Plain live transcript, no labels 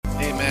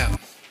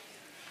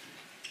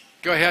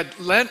Go ahead.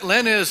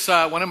 Len is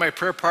one of my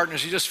prayer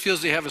partners. He just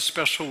feels they have a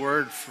special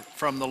word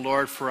from the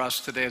Lord for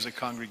us today as a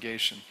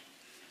congregation.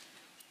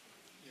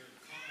 Your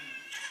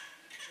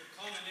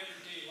common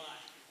everyday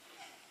life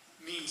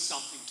means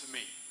something to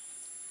me.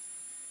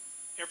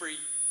 Every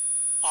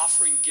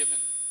offering given,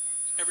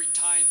 every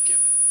tithe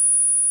given,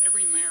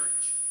 every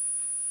marriage,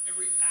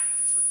 every act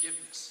of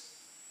forgiveness,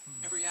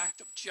 every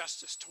act of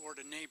justice toward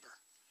a neighbor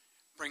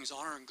brings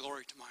honor and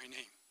glory to my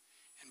name.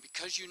 And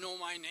because you know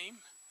my name,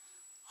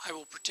 I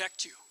will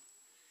protect you.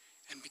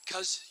 And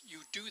because you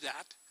do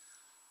that,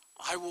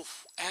 I will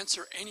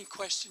answer any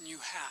question you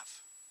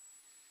have.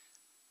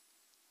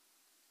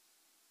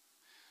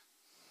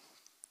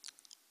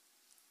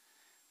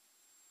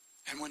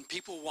 And when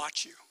people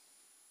watch you,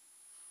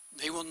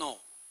 they will know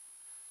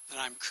that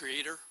I'm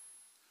Creator,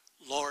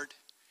 Lord,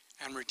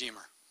 and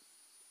Redeemer.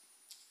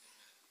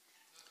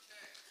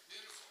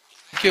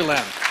 Thank you,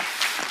 Len.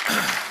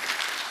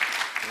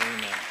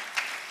 Amen.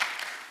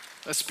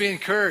 Let's be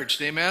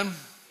encouraged. Amen.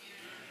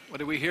 What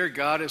do we hear?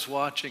 God is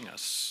watching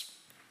us.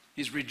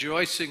 He's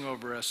rejoicing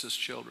over us as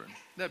children.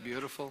 Isn't that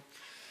beautiful?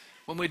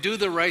 When we do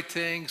the right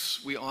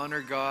things, we honor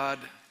God,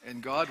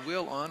 and God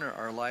will honor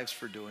our lives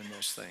for doing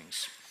those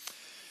things.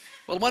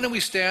 Well, why don't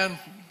we stand,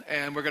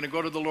 and we're going to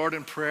go to the Lord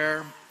in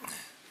prayer.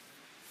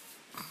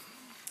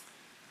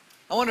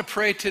 I want to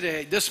pray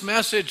today. This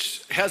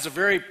message has a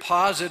very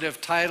positive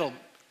title,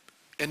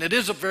 and it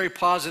is a very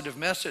positive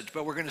message,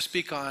 but we're going to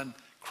speak on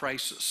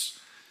crisis.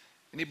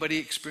 Anybody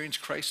experience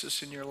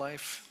crisis in your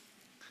life?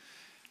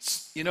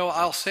 You know,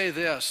 I'll say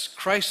this.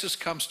 Crisis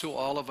comes to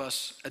all of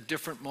us at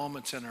different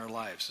moments in our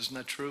lives. Isn't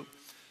that true?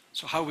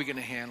 So how are we going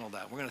to handle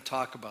that? We're going to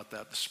talk about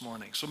that this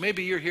morning. So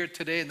maybe you're here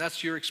today and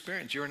that's your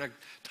experience. You're in a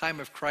time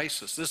of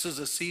crisis. This is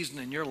a season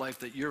in your life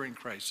that you're in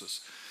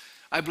crisis.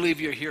 I believe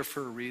you're here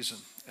for a reason.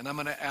 And I'm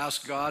going to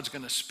ask God's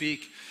going to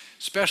speak,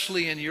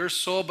 especially in your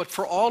soul, but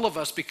for all of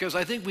us, because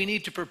I think we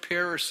need to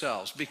prepare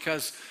ourselves.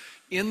 Because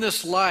in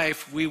this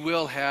life, we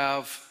will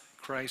have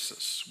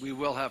crisis. We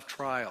will have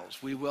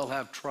trials. We will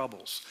have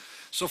troubles.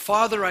 So,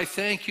 Father, I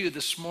thank you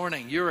this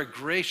morning. You're a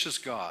gracious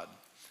God.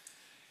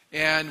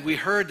 And we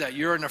heard that.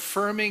 You're an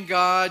affirming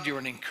God. You're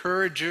an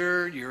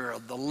encourager. You're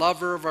the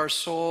lover of our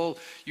soul.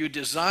 You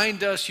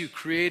designed us. You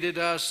created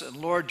us. And,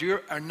 Lord, you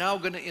are now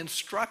going to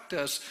instruct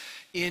us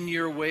in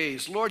your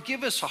ways. Lord,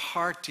 give us a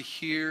heart to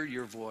hear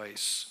your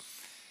voice.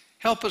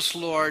 Help us,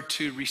 Lord,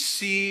 to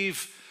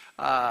receive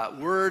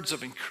words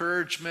of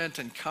encouragement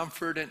and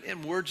comfort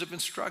and words of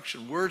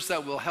instruction, words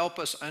that will help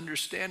us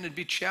understand and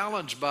be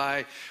challenged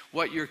by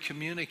what you're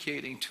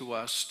communicating to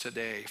us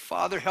today.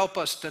 Father, help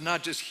us to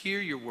not just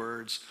hear your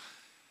words,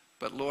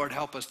 but Lord,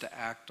 help us to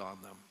act on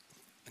them.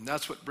 And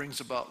that's what brings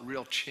about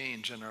real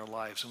change in our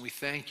lives. And we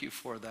thank you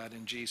for that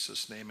in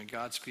Jesus' name. And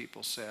God's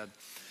people said,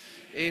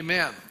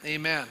 amen.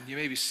 Amen. You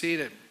may be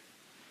seated.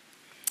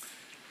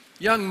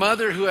 Young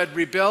mother who had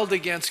rebelled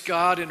against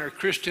God in her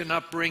Christian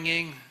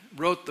upbringing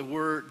wrote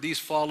these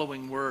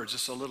following words,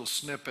 just a little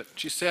snippet.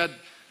 She said,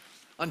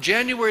 on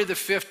January the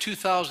 5th,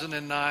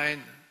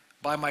 2009,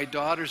 by my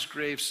daughter's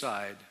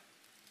graveside,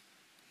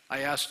 I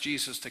asked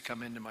Jesus to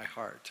come into my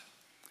heart.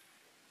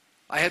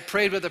 I had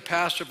prayed with a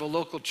pastor of a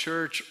local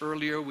church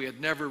earlier we had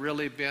never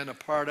really been a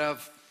part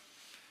of.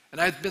 And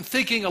I'd been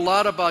thinking a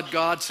lot about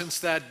God since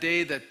that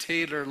day that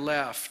Taylor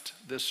left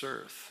this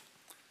earth.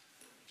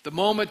 The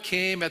moment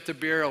came at the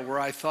burial where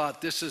I thought,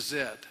 this is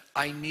it.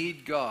 I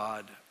need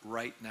God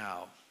right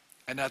now.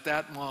 And at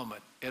that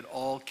moment, it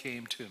all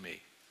came to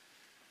me.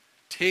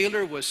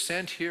 Taylor was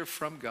sent here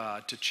from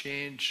God to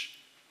change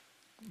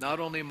not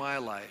only my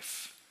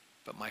life,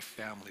 but my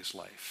family's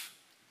life.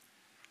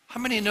 How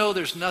many know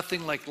there's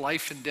nothing like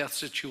life and death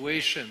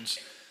situations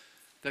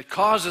that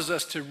causes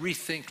us to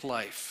rethink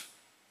life?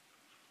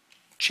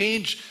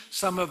 Change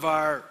some of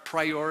our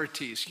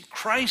priorities.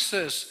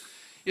 Crisis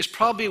is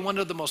probably one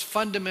of the most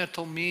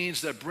fundamental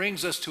means that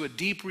brings us to a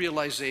deep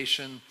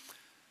realization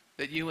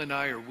that you and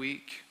I are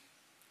weak.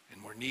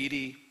 And we're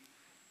needy.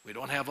 We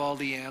don't have all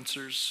the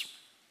answers.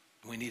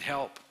 We need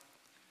help.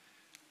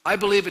 I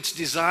believe it's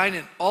designed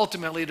and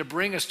ultimately to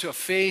bring us to a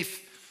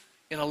faith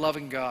in a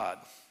loving God.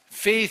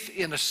 Faith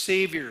in a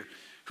Savior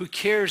who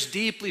cares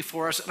deeply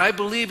for us. And I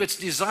believe it's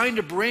designed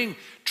to bring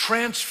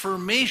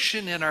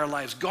transformation in our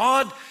lives.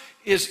 God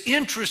is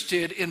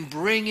interested in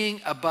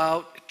bringing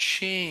about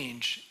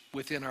change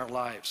within our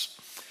lives.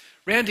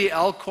 Randy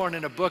Alcorn,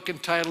 in a book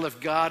entitled If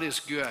God is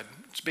Good,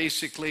 it's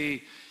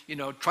basically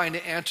trying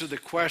to answer the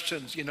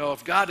questions,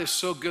 if God is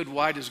so good,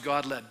 why does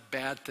God let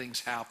bad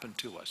things happen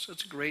to us?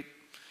 That's a great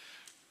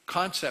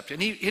concept.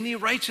 And he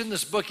writes in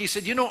this book, he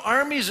said,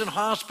 armies and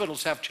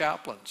hospitals have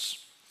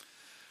chaplains.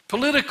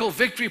 Political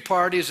victory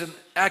parties and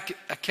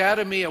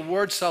Academy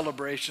Award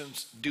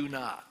celebrations do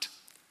not.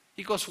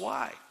 He goes,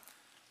 why?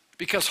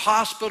 Because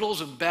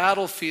hospitals and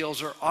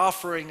battlefields are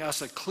offering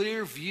us a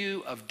clear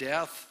view of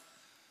death,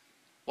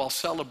 while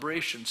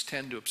celebrations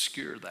tend to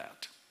obscure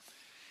that.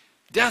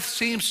 Death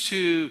seems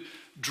to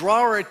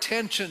draw our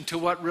attention to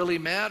what really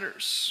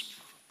matters,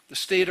 the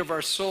state of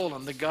our soul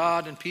and the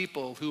God and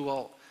people who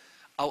will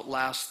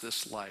outlast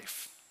this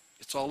life.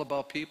 It's all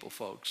about people,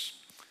 folks.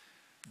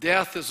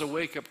 Death is a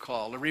wake-up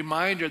call, a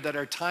reminder that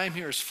our time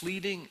here is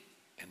fleeting,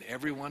 and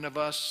every one of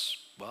us,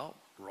 well,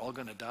 we're all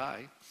going to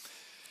die.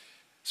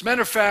 As a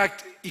matter of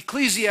fact,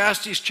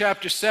 Ecclesiastes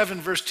chapter 7,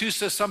 verse 2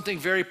 says something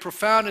very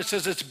profound. It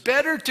says, it's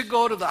better to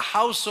go to the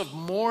house of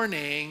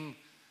mourning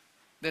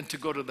than to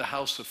go to the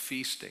house of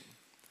feasting.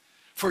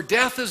 For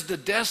death is the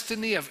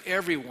destiny of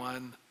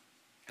everyone,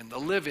 and the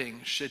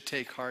living should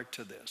take heart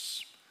to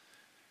this.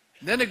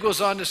 And then it goes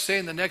on to say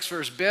in the next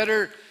verse,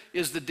 better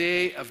is the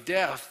day of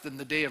death than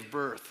the day of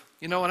birth.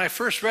 You know, when I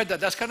first read that,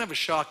 that's kind of a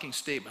shocking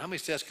statement. How many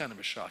say that's kind of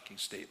a shocking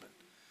statement?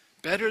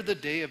 Better the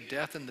day of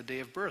death than the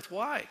day of birth.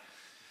 Why?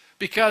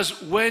 Because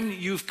when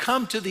you've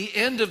come to the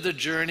end of the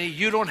journey,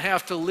 you don't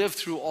have to live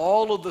through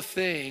all of the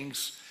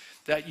things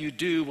that you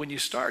do when you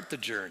start the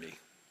journey.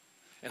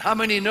 And how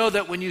many know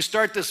that when you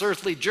start this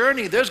earthly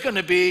journey, there's going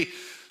to be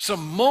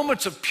some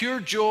moments of pure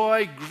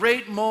joy,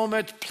 great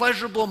moments,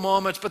 pleasurable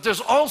moments, but there's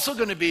also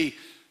going to be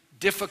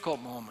difficult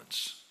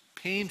moments,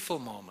 painful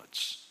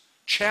moments,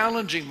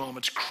 challenging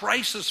moments,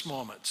 crisis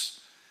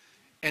moments.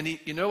 And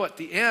you know, at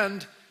the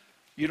end,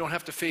 you don't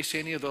have to face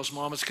any of those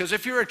moments, because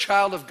if you're a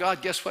child of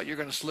God, guess what? You're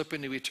going to slip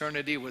into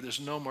eternity where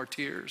there's no more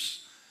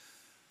tears,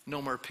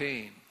 no more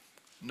pain,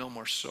 no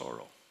more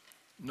sorrow,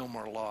 no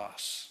more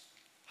loss.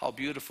 How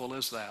beautiful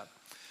is that?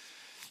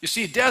 You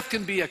see, death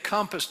can be a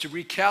compass to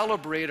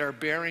recalibrate our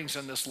bearings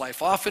in this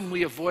life. Often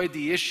we avoid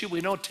the issue.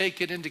 We don't take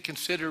it into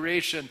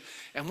consideration.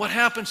 And what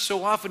happens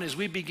so often is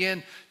we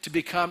begin to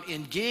become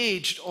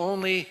engaged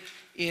only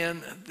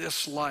in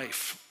this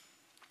life.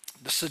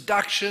 The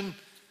seduction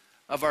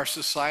of our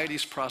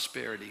society's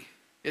prosperity.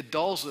 It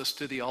dulls us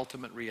to the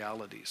ultimate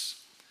realities.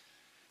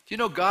 Do you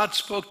know God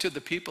spoke to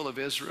the people of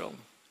Israel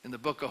in the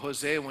book of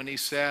Hosea when he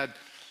said,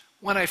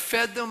 when I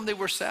fed them, they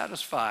were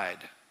satisfied.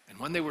 And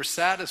when they were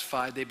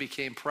satisfied, they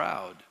became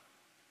proud.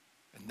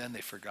 And then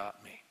they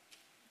forgot me.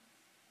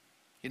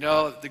 You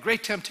know, the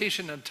great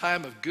temptation in a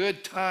time of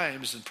good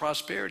times and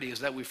prosperity is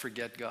that we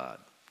forget God.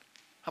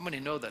 How many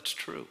know that's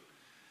true?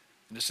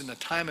 And it's in a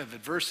time of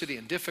adversity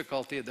and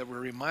difficulty that we're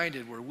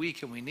reminded we're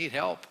weak and we need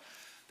help,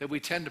 that we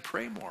tend to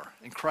pray more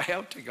and cry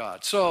out to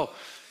God. So,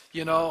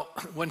 you know,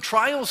 when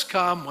trials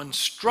come, when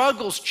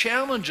struggles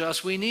challenge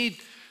us, we need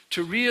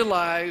to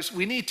realize,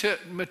 we need to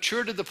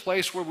mature to the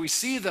place where we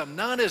see them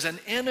not as an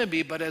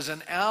enemy, but as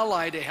an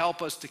ally to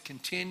help us to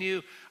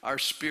continue our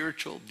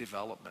spiritual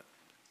development,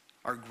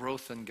 our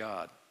growth in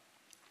God.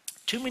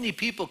 Too many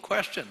people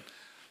question,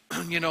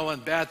 you know, when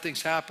bad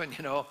things happen,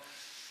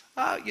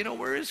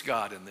 where is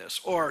God in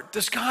this? Or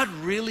does God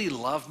really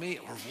love me?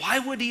 Or why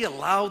would he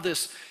allow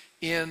this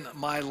in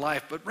my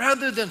life? But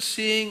rather than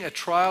seeing a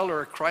trial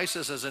or a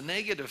crisis as a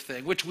negative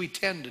thing, which we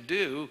tend to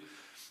do,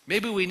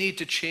 maybe we need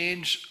to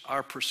change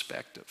our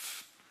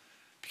perspective.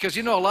 Because,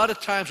 you know, a lot of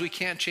times we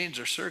can't change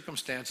our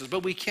circumstances,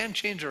 but we can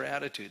change our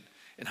attitude.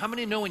 And how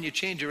many know when you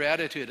change your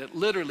attitude, it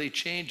literally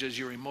changes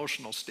your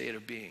emotional state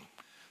of being?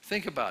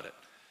 Think about it.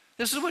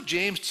 This is what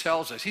James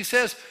tells us. He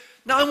says,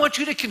 now I want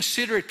you to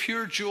consider it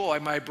pure joy,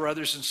 my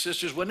brothers and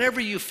sisters,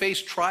 whenever you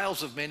face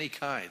trials of many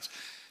kinds.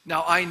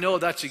 Now I know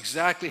that's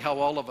exactly how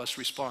all of us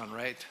respond,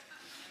 right?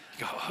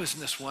 You go, oh, isn't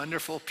this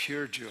wonderful?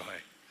 Pure joy.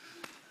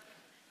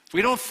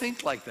 We don't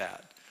think like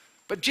that.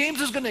 But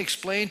James is going to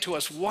explain to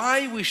us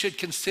why we should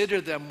consider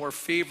them more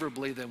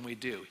favorably than we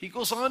do. He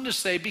goes on to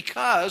say,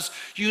 because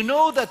you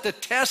know that the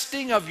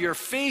testing of your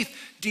faith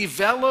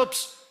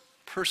develops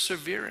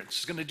perseverance.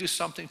 It's going to do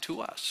something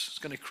to us. It's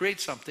going to create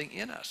something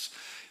in us.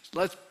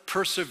 Let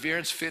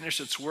perseverance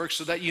finish its work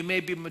so that you may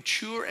be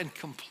mature and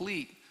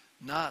complete,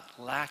 not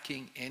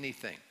lacking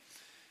anything.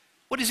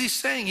 What is he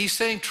saying? He's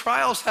saying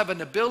trials have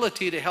an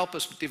ability to help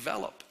us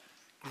develop,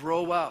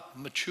 grow up,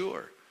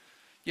 mature.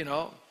 You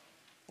know,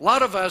 a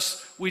lot of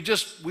us, we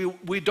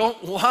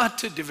don't want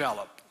to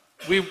develop.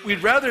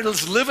 We'd rather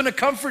just live in a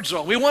comfort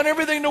zone. We want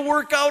everything to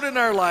work out in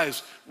our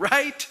lives,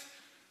 right?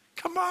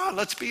 Come on,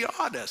 let's be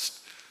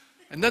honest.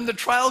 And then the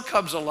trial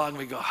comes along,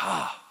 we go,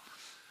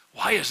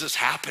 why is this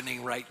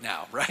happening right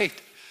now, right?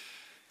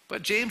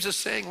 But James is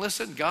saying,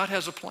 listen, God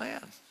has a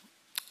plan.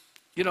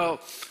 You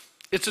know,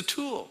 it's a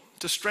tool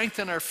to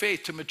strengthen our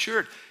faith, to mature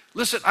it.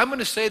 Listen, I'm going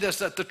to say this,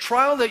 that the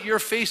trial that you're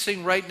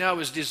facing right now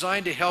is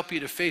designed to help you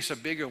to face a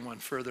bigger one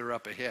further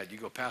up ahead. You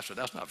go, Pastor,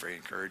 that's not very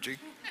encouraging.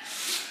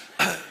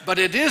 But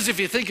it is if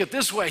you think it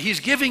this way. He's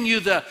giving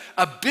you the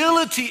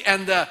ability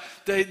and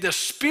the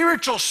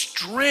spiritual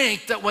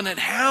strength that when it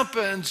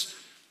happens,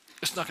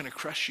 it's not going to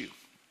crush you.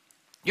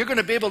 You're going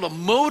to be able to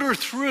motor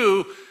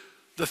through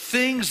the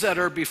things that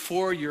are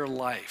before your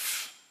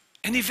life.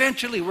 And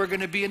eventually we're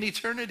going to be in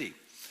eternity.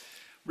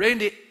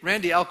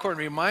 Randy Alcorn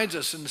reminds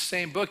us in the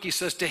same book, he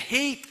says, to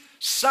hate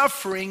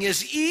suffering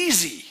is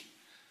easy.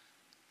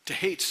 To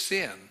hate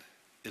sin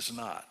is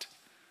not.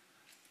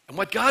 And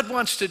what God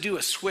wants to do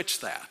is switch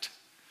that.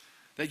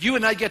 That you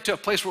and I get to a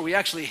place where we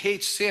actually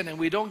hate sin and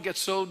we don't get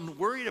so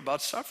worried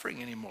about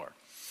suffering anymore.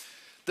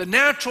 The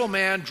natural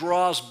man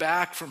draws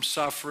back from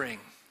suffering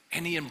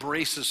and he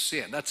embraces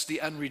sin. That's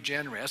the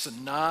unregenerate. That's a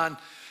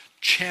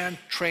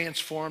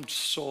non-transformed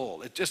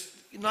soul. It just,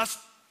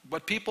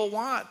 what people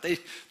want.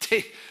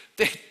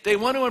 They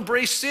want to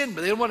embrace sin,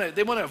 but they want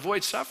to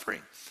avoid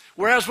suffering.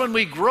 Whereas when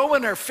we grow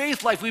in our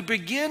faith life, we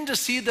begin to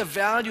see the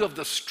value of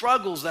the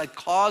struggles that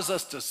cause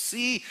us to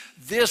see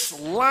this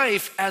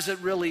life as it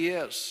really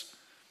is.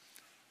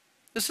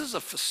 This is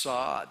a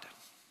facade.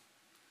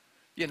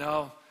 You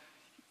know,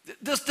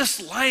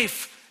 this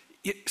life,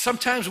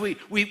 sometimes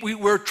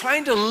we're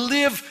trying to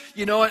live,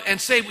 you know,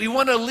 and say we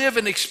want to live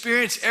and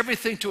experience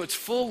everything to its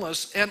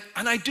fullness. And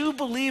I do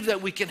believe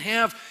that we can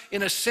have,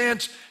 in a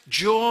sense,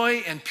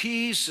 joy and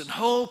peace and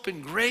hope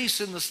and grace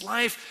in this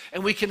life.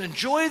 And we can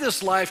enjoy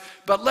this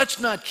life, but let's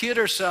not kid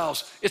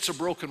ourselves. It's a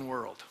broken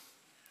world.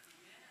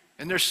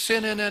 And there's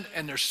sin in it,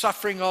 and there's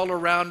suffering all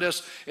around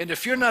us. And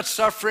if you're not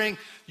suffering,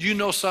 you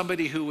know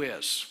somebody who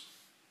is.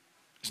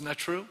 Isn't that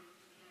true?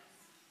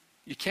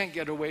 You can't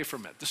get away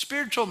from it. The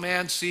spiritual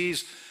man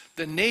sees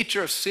the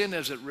nature of sin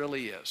as it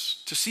really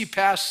is, to see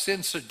past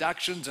sin's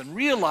seductions, and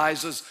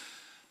realizes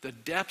the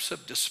depths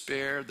of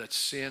despair that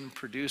sin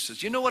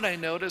produces. You know what I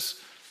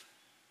notice?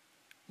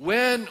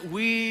 When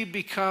we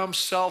become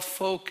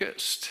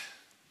self-focused,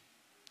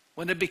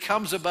 when it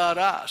becomes about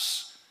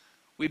us,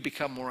 we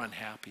become more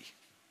unhappy.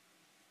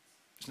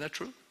 Isn't that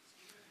true?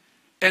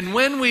 And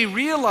when we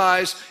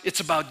realize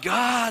it's about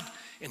God,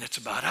 and it's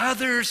about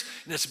others,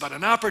 and it's about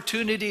an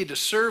opportunity to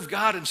serve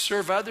God and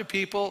serve other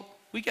people,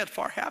 we get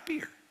far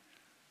happier.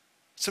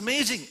 It's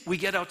amazing. We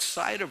get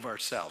outside of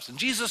ourselves. And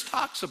Jesus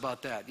talks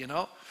about that, you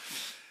know.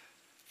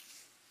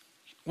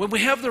 When we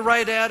have the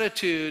right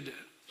attitude,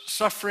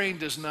 suffering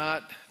does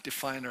not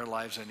define our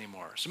lives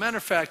anymore. As a matter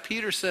of fact,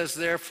 Peter says,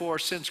 therefore,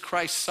 since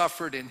Christ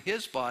suffered in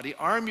his body,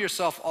 arm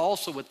yourself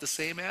also with the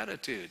same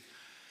attitude.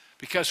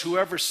 Because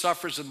whoever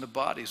suffers in the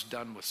body is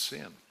done with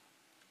sin.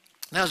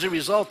 Now, as a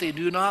result, they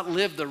do not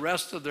live the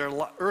rest of their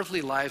earthly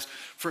lives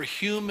for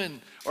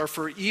human or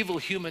for evil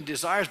human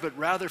desires, but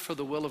rather for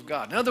the will of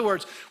God. In other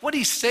words, what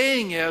he's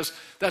saying is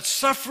that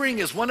suffering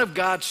is one of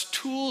God's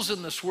tools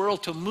in this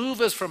world to move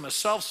us from a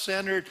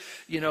self-centered,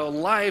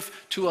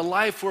 life to a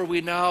life where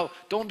we now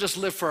don't just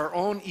live for our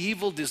own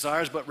evil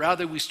desires, but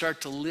rather we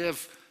start to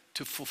live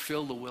to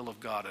fulfill the will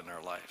of God in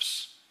our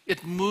lives.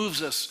 It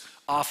moves us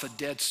off a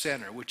dead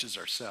center, which is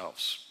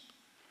ourselves.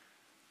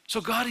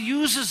 So God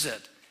uses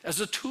it as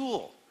a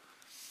tool.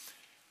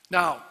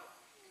 Now,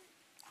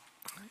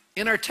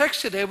 in our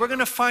text today, we're going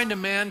to find a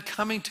man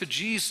coming to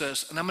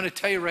Jesus, and I'm going to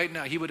tell you right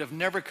now, he would have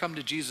never come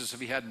to Jesus if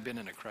he hadn't been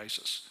in a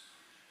crisis.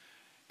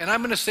 And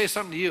I'm going to say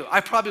something to you.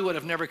 I probably would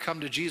have never come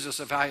to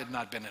Jesus if I had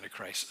not been in a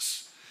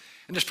crisis.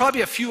 And there's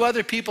probably a few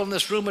other people in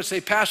this room would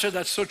say, Pastor,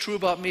 that's so true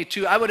about me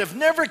too. I would have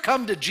never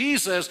come to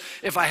Jesus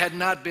if I had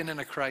not been in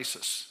a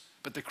crisis.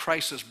 But the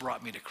crisis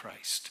brought me to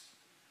Christ.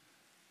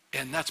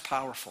 And that's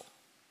powerful.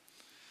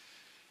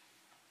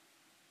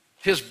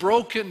 His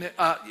broken,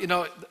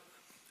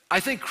 I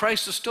think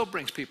crisis still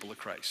brings people to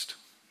Christ.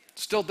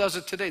 Still does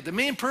it today. The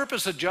main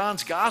purpose of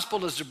John's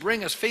gospel is to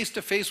bring us face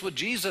to face with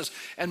Jesus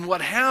and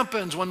what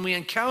happens when we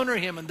encounter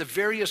him in the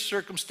various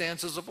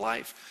circumstances of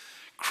life.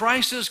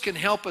 Crisis can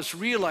help us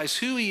realize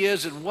who he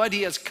is and what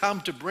he has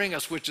come to bring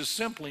us, which is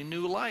simply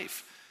new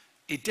life,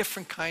 a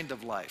different kind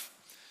of life.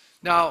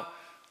 Now,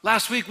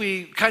 last week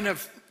we kind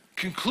of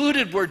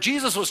concluded where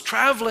Jesus was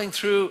traveling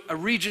through a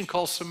region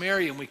called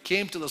Samaria, and we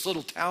came to this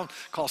little town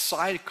called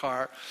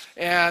Sychar,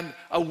 and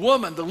a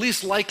woman, the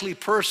least likely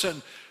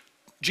person,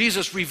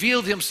 Jesus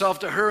revealed himself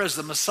to her as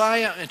the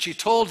Messiah, and she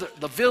told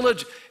the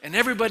village, and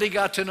everybody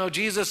got to know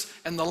Jesus.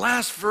 And the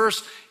last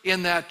verse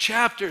in that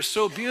chapter is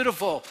so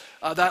beautiful,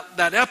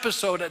 that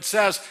episode, it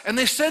says, and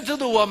they said to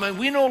the woman,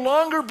 we no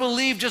longer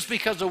believe just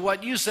because of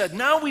what you said.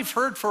 Now we've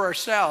heard for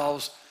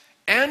ourselves,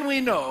 and we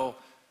know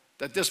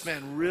that this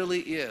man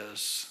really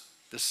is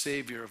the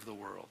Savior of the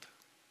world.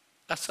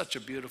 That's such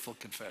a beautiful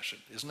confession,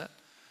 isn't it?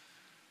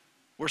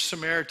 We're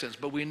Samaritans,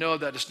 but we know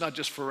that it's not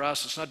just for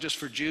us, it's not just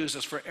for Jews,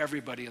 it's for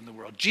everybody in the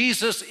world.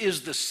 Jesus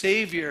is the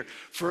Savior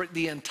for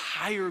the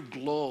entire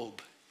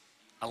globe.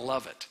 I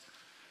love it.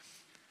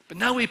 But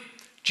now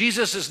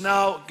Jesus is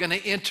now going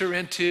to enter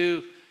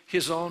into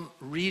his own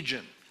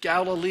region,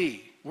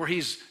 Galilee, where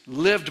he's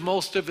lived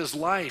most of his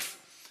life.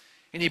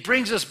 And he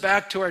brings us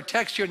back to our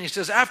text here, and he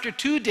says, after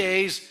 2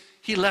 days,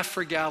 he left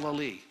for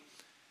Galilee.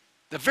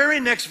 The very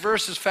next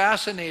verse is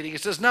fascinating.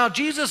 It says, now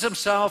Jesus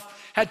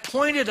himself had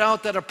pointed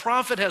out that a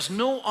prophet has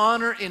no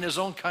honor in his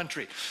own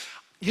country.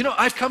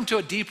 I've come to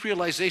a deep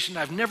realization.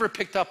 I've never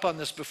picked up on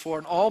this before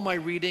in all my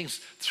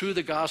readings through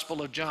the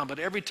Gospel of John, but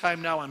every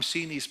time now I'm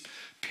seeing these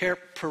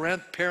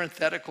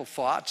parenthetical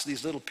thoughts,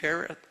 these little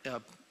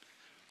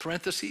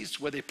parentheses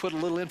where they put a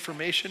little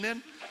information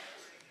in.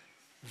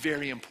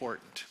 Very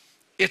important.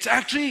 It's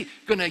actually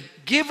going to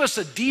give us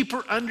a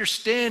deeper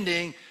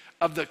understanding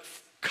of the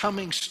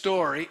coming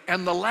story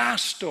and the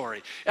last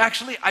story.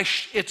 Actually,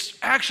 it's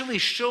actually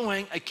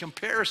showing a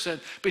comparison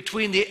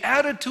between the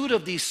attitude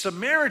of these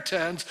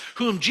Samaritans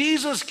whom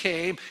Jesus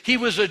came. He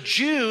was a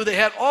Jew. They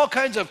had all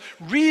kinds of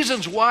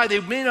reasons why they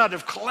may not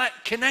have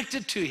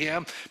connected to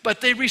him,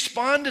 but they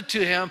responded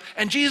to him,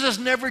 and Jesus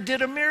never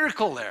did a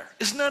miracle there.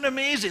 Isn't that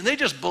amazing? They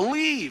just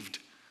believed.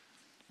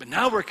 But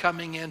now we're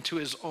coming into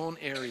his own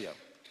area.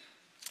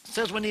 It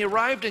says when he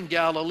arrived in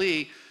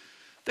Galilee,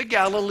 the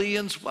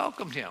Galileans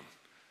welcomed him.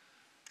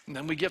 And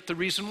then we get the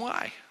reason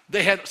why.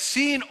 They had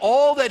seen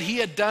all that he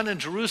had done in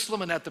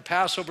Jerusalem and at the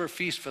Passover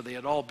feast, for they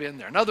had all been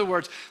there. In other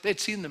words, they'd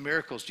seen the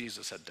miracles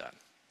Jesus had done.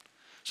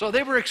 So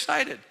they were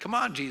excited. Come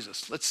on,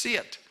 Jesus, let's see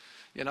it,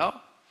 you know.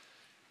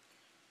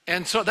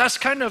 And so that's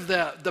kind of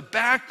the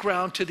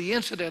background to the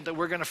incident that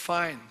we're going to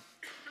find.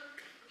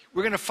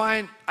 We're going to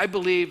find, I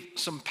believe,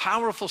 some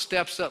powerful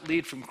steps that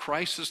lead from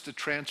crisis to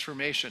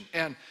transformation.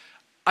 And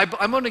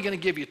I'm only going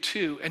to give you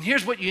two. And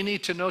here's what you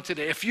need to know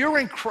today. If you're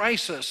in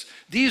crisis,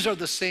 these are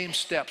the same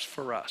steps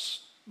for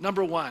us.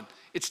 Number one,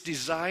 it's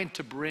designed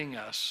to bring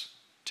us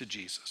to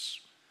Jesus.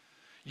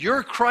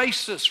 Your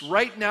crisis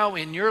right now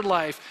in your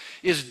life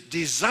is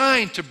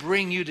designed to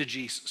bring you to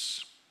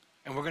Jesus.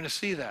 And we're going to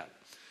see that.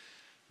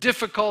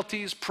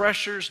 Difficulties,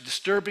 pressures,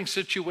 disturbing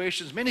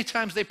situations, many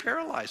times they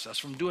paralyze us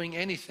from doing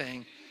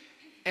anything.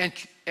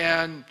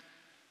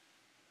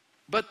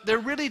 But they're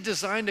really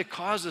designed to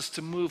cause us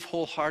to move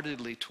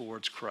wholeheartedly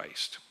towards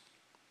Christ.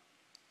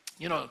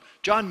 You know,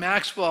 John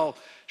Maxwell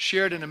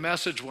shared in a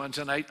message once,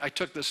 and I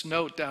took this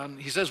note down.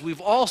 He says,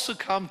 we've all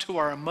succumbed to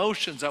our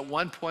emotions at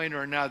one point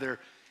or another,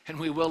 and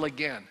we will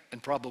again,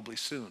 and probably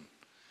soon.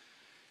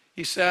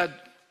 He said,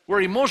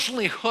 we're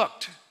emotionally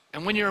hooked,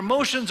 and when your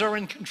emotions are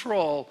in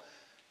control,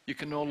 you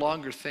can no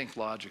longer think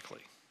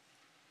logically.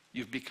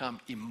 You've become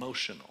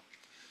emotional.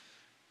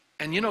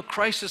 And you know,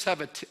 crisis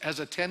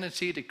has a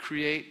tendency to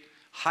create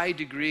high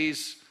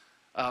degrees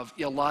of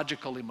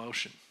illogical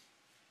emotion.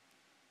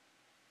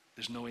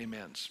 There's no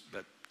amens,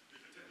 but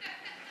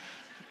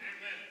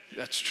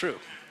that's true.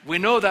 We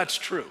know that's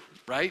true,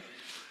 right?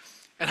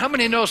 And how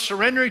many know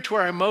surrendering to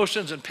our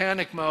emotions in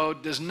panic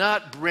mode does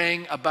not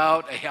bring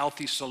about a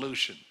healthy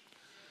solution?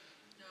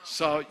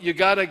 So you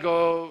got to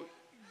go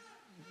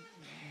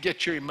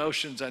get your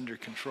emotions under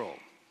control.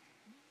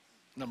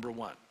 Number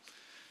one.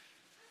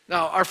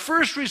 Now, our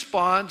first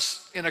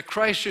response in a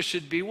crisis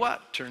should be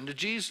what? Turn to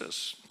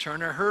Jesus.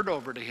 Turn our hurt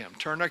over to him.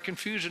 Turn our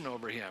confusion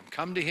over to him.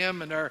 Come to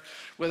him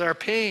with our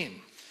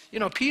pain. You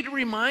know, Peter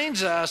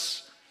reminds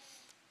us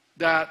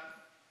that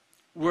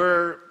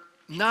we're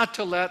not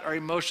to let our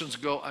emotions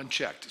go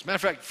unchecked. As a matter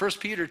of fact, 1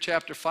 Peter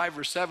chapter 5,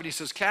 verse 7, he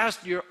says,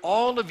 cast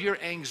all of your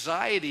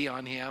anxiety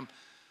on him.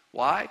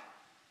 Why?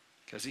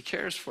 Because he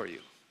cares for you.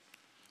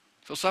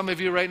 So some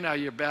of you right now,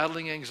 you're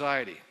battling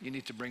anxiety. You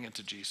need to bring it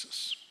to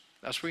Jesus.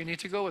 That's where you need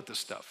to go with this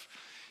stuff.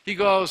 He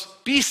goes,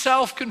 be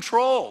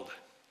self-controlled.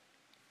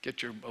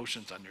 Get your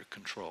emotions under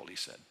control, he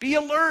said. Be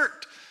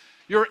alert.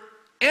 Your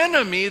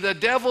enemy, the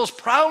devil's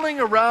prowling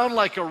around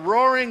like a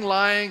roaring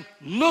lion,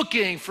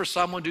 looking for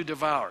someone to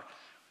devour.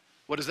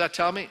 What does that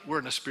tell me? We're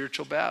in a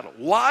spiritual battle.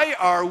 Why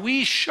are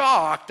we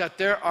shocked that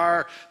there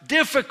are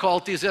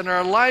difficulties in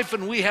our life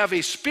and we have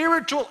a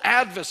spiritual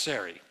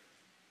adversary?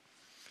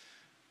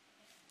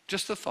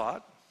 Just a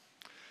thought.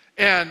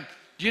 And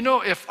you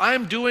know, if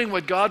I'm doing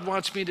what God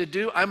wants me to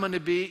do, I'm going to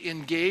be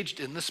engaged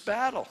in this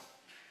battle.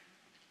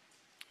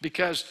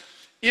 Because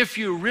if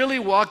you're really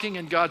walking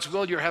in God's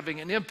will, you're having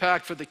an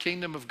impact for the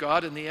kingdom of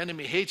God, and the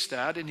enemy hates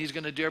that, and he's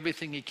going to do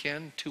everything he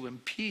can to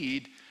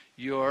impede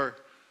your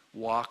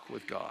walk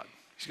with God.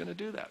 He's going to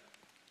do that.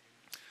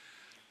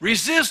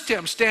 Resist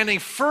him, standing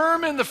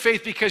firm in the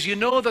faith, because you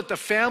know that the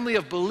family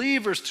of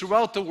believers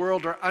throughout the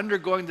world are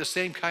undergoing the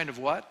same kind of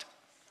what?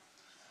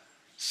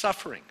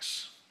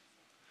 Sufferings.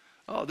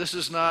 Oh, this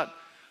is not,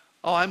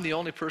 oh, I'm the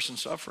only person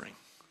suffering.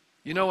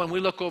 You know, when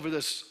we look over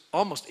this,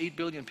 almost 8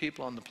 billion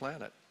people on the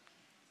planet,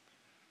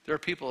 there are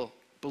people,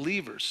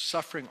 believers,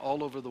 suffering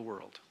all over the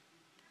world.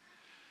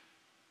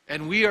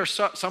 And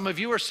some of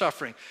you are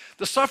suffering.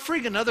 The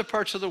suffering in other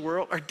parts of the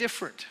world are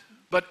different.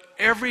 But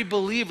every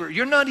believer,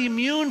 you're not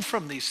immune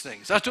from these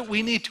things. That's what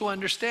we need to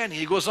understand.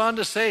 He goes on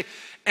to say,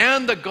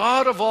 and the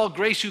God of all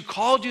grace who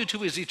called you to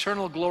his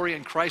eternal glory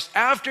in Christ,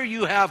 after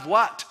you have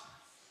what?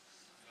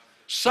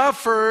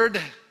 Suffered,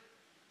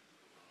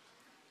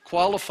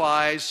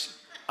 qualifies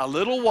a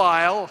little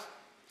while.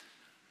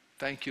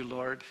 Thank you,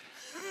 Lord.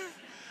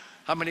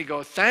 How many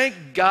go, thank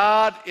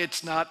God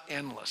it's not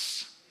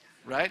endless,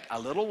 right? A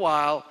little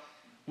while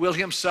will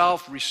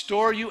himself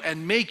restore you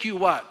and make you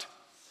what?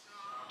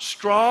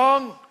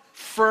 Strong,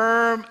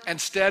 firm, and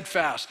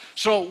steadfast.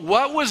 So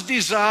what was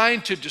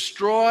designed to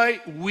destroy,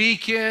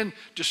 weaken,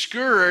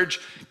 discourage,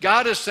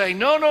 God is saying,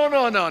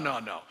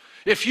 no.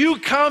 If you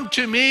come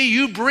to me,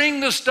 you bring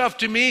this stuff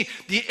to me,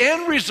 the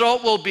end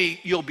result will be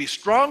you'll be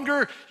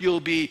stronger, you'll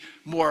be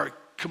more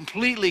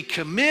completely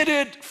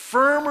committed,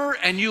 firmer,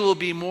 and you will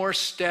be more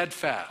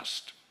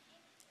steadfast.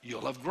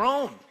 You'll have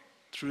grown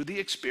through the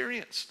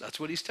experience. That's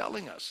what he's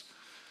telling us.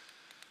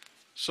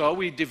 So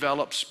we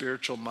develop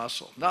spiritual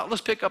muscle. Now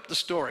let's pick up the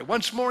story.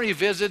 Once more he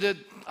visited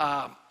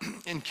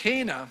in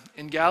Cana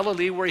in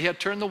Galilee, where he had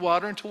turned the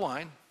water into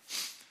wine.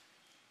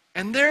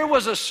 And there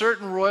was a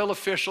certain royal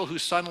official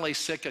whose son lay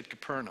sick at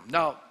Capernaum.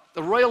 Now,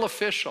 the royal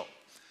official,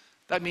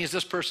 that means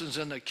this person's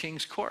in the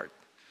king's court.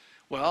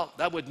 Well,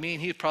 that would mean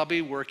he's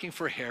probably working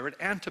for Herod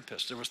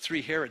Antipas. There was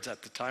 3 Herods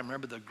at the time.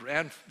 Remember,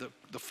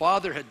 the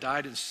father had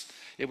died, and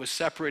it was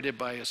separated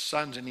by his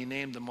sons, and he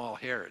named them all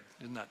Herod.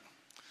 Isn't that?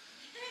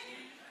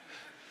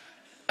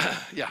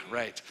 Yeah,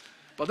 right.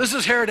 But this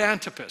is Herod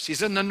Antipas.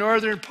 He's in the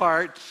northern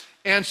part.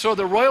 And so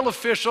the royal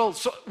official,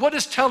 so what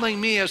it's telling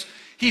me is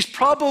he's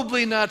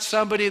probably not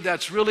somebody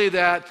that's really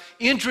that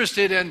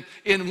interested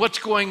in what's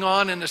going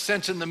on, in a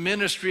sense, in the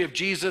ministry of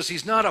Jesus.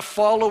 He's not a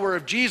follower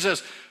of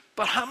Jesus.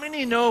 But how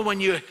many know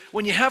when you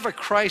have a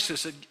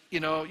crisis,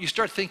 you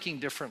start thinking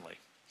differently?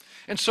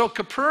 And so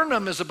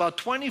Capernaum is about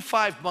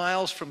 25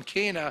 miles from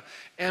Cana.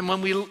 And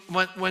when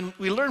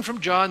we learn from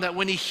John that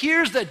when he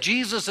hears that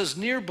Jesus is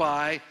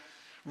nearby,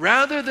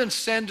 rather than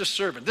send a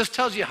servant, this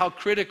tells you how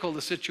critical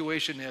the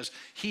situation is,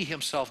 he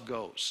himself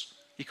goes.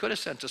 He could have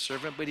sent a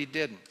servant, but he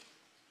didn't.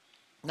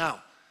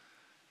 Now,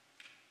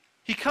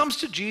 he comes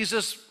to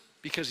Jesus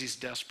because he's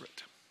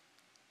desperate.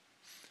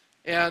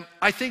 And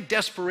I think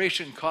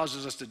desperation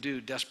causes us to do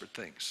desperate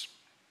things.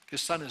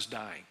 His son is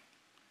dying.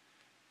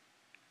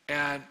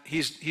 And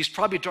he's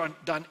probably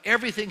done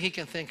everything he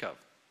can think of,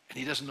 and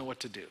he doesn't know what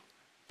to do.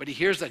 But he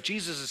hears that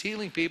Jesus is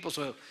healing people,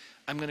 so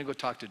I'm going to go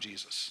talk to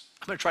Jesus.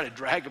 I'm going to try to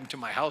drag him to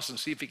my house and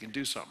see if he can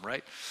do something,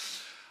 right?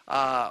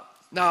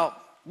 Now,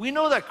 we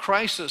know that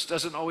crisis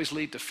doesn't always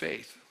lead to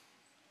faith,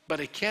 but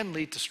it can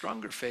lead to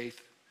stronger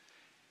faith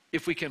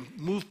if we can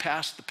move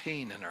past the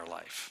pain in our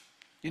life.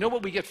 You know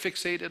what we get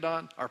fixated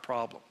on? Our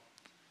problem.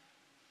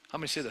 How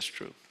many say that's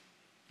true?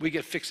 We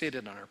get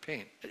fixated on our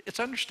pain. It's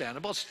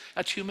understandable.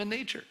 That's human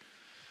nature.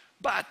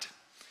 But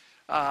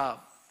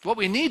what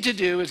we need to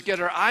do is get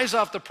our eyes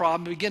off the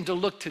problem, begin to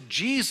look to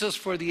Jesus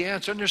for the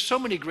answer. And there's so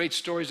many great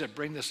stories that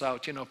bring this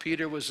out. You know,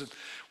 Peter was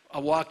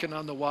walking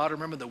on the water.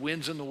 Remember, the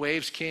winds and the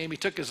waves came. He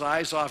took his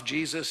eyes off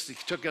Jesus. He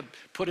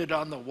put it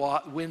on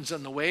the winds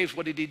and the waves.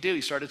 What did he do?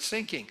 He started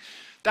sinking.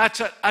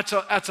 That's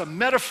a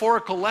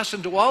metaphorical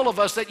lesson to all of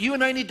us that you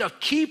and I need to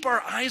keep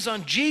our eyes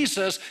on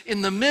Jesus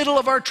in the middle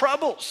of our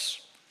troubles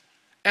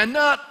and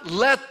not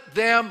let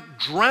them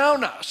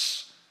drown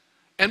us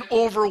and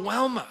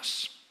overwhelm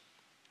us.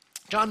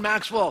 John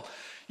Maxwell,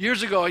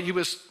 years ago, he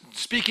was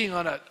speaking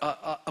on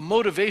a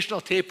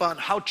motivational tape on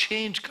how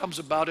change comes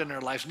about in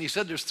our lives. And he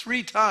said there's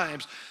 3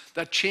 times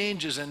that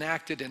change is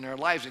enacted in our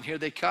lives. And here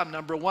they come.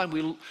 Number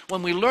 1,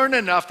 when we learn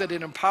enough that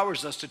it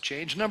empowers us to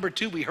change. Number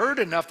 2, we heard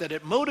enough that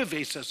it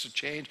motivates us to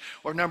change.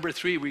 Or number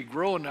 3, we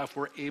grow enough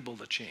we're able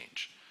to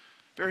change.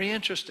 Very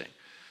interesting.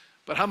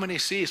 But how many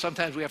see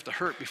sometimes we have to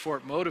hurt before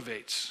it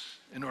motivates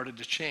in order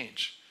to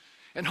change?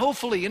 And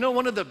hopefully,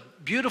 one of the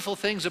beautiful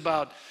things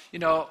about,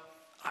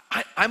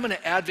 I'm going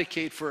to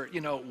advocate for,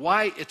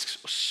 why it's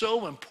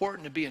so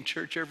important to be in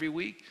church every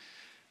week,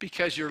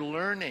 because you're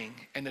learning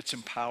and it's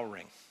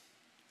empowering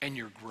and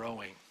you're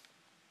growing.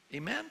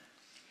 Amen?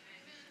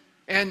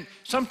 And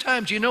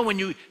sometimes, when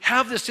you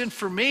have this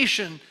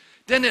information,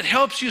 then it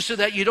helps you so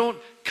that you don't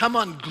come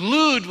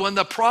unglued when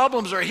the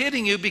problems are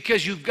hitting you,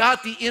 because you've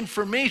got the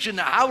information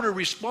on how to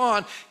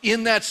respond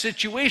in that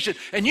situation.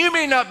 And you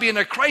may not be in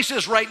a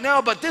crisis right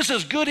now, but this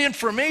is good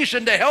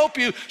information to help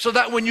you so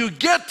that when you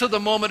get to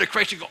the moment of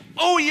crisis, you go,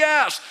 oh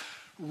yes,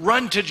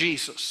 run to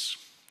Jesus.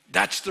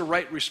 That's the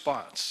right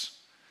response.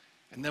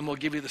 And then we'll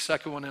give you the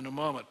second one in a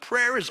moment.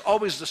 Prayer is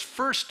always this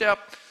first step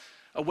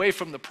away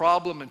from the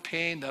problem and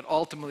pain that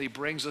ultimately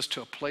brings us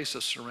to a place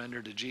of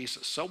surrender to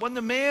Jesus. So when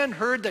the man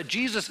heard that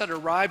Jesus had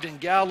arrived in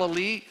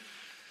Galilee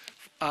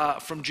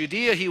from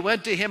Judea, he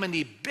went to him and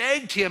he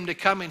begged him to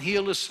come and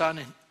heal his son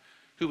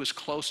who was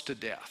close to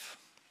death.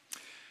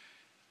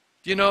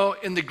 In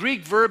the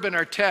Greek verb in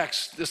our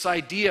text, this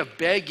idea of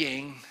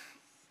begging,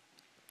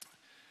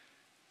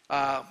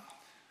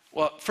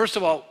 first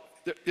of all,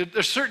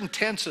 there's certain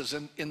tenses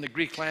in the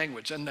Greek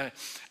language, and the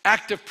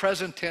active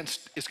present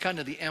tense is kind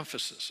of the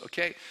emphasis,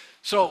 okay?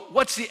 So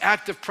what's the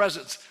active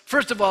presence?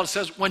 First of all, it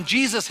says when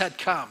Jesus had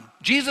come.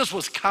 Jesus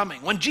was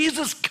coming. When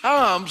Jesus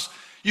comes,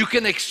 you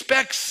can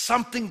expect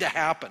something to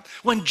happen.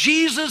 When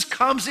Jesus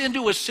comes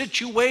into a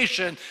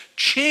situation,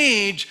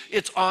 change,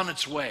 it's on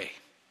its way.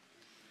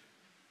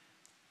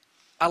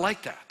 I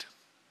like that.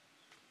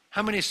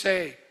 How many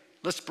say,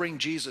 let's bring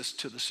Jesus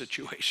to the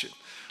situation?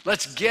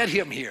 Let's get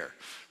him here,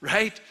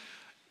 right?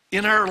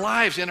 In our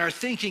lives, in our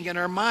thinking, in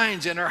our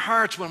minds, in our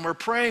hearts, when we're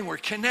praying, we're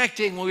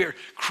connecting, we're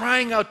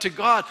crying out to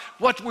God.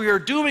 What we are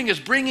doing is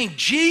bringing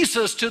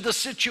Jesus to the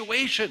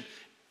situation.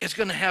 It's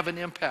going to have an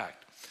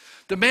impact.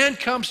 The man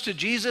comes to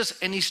Jesus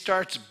and he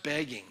starts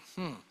begging.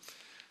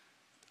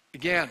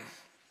 Again,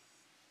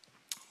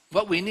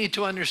 what we need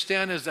to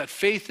understand is that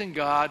faith in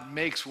God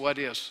makes what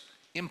is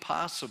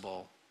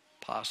impossible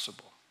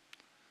possible.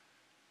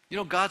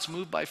 God's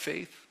moved by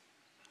faith.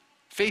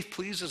 Faith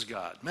pleases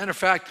God. Matter of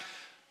fact,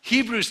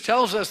 Hebrews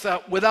tells us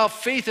that without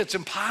faith, it's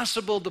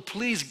impossible to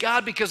please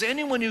God, because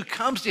anyone who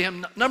comes to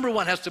him, number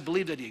 1, has to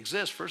believe that he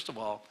exists, first of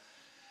all,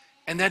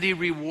 and that he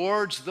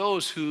rewards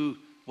those who,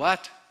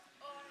 what?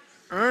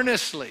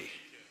 Earnestly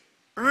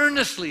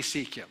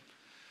seek him.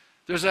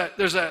 There's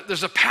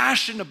a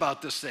passion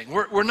about this thing.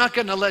 We're not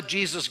going to let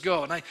Jesus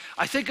go. And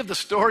I think of the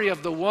story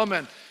of the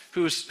woman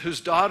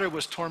whose daughter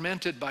was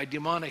tormented by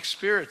demonic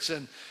spirits.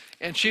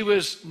 And she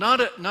was not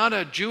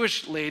a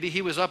Jewish lady.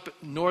 He was up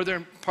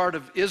northern part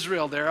of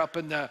Israel there, up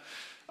in the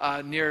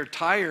near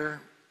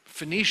Tyre,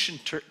 Phoenician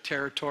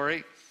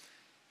territory.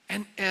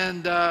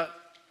 And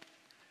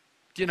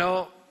you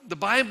know, the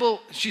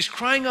Bible, she's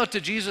crying out to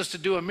Jesus to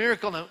do a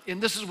miracle. Now,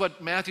 and this is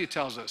what Matthew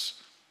tells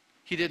us.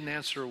 He didn't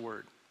answer a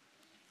word.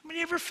 I mean,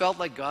 you ever felt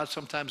like God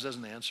sometimes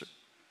doesn't answer?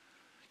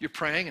 You're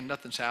praying and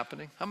nothing's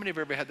happening. How many have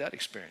ever had that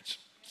experience?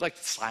 It's like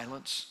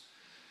silence.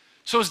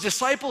 So his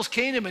disciples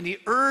came to him and he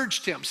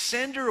urged him,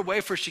 send her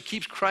away for she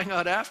keeps crying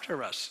out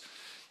after us.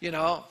 You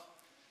know,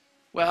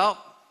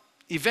 well,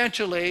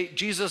 eventually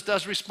Jesus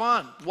does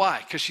respond.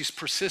 Why? Because she's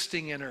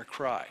persisting in her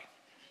cry.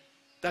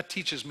 That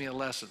teaches me a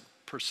lesson,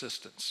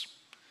 persistence.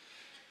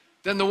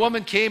 Then the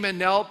woman came and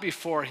knelt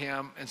before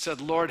him and said,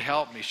 Lord,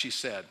 help me, she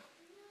said.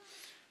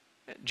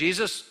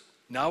 Jesus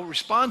now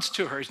responds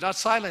to her. He's not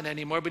silent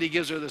anymore, but he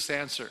gives her this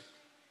answer.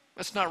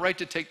 It's not right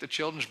to take the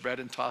children's bread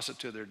and toss it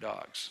to their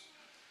dogs.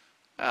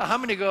 How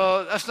many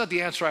go, that's not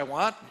the answer I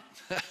want?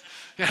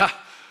 Yeah.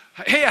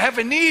 Hey, I have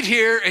a need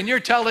here, and you're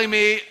telling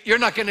me you're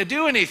not going to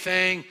do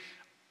anything.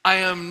 I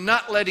am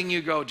not letting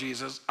you go,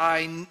 Jesus.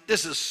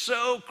 This is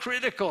so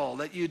critical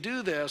that you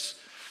do this.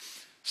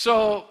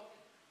 So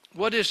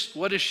what is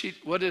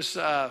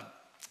her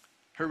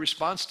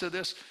response to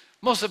this?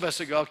 Most of us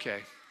would go, okay,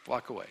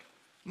 walk away.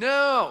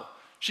 No,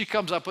 she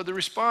comes up with a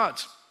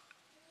response.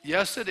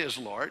 Yes, it is,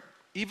 Lord.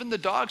 Even the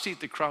dogs eat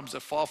the crumbs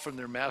that fall from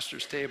their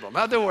master's table. In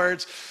other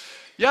words,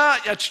 yeah,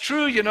 it's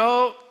true, you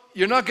know,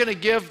 you're not going to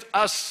give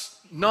us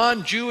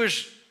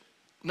non-Jewish,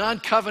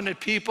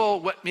 non-covenant people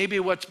what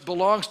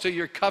belongs to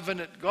your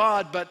covenant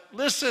God, but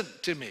listen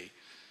to me.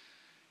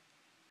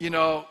 You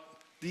know,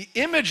 the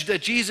image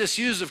that Jesus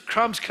used of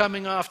crumbs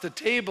coming off the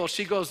table,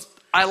 she goes,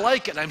 I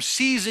like it. I'm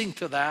seizing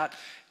to that.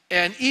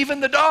 And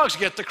even the dogs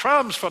get the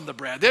crumbs from the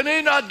bread. They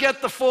may not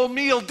get the full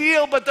meal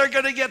deal, but they're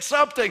going to get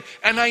something.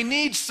 And I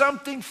need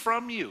something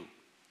from you.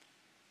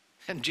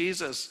 And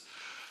Jesus,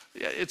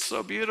 yeah, it's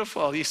so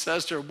beautiful. He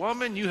says to her,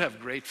 woman, you have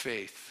great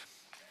faith.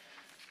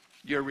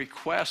 Your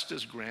request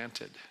is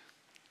granted.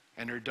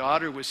 And her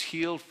daughter was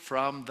healed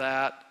from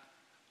that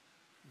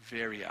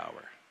very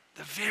hour.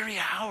 The very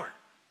hour.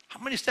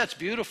 How many? That's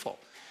beautiful.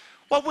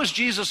 What was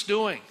Jesus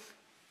doing?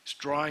 He's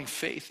drawing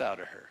faith out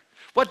of her.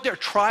 What their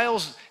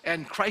trials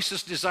and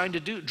crisis designed to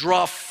do?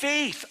 Draw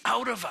faith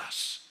out of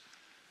us.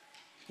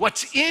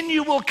 What's in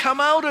you will come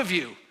out of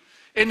you.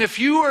 And if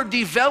you are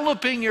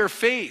developing your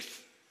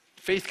faith,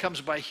 faith comes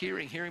by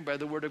hearing, hearing by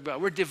the word of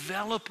God. We're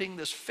developing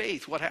this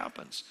faith. What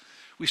happens?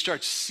 We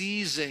start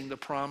seizing the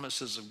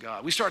promises of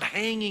God. We start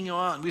hanging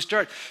on. We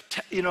start,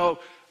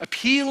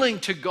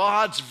 appealing to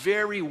God's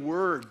very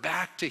word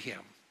back to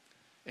him.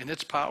 And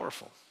it's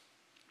powerful.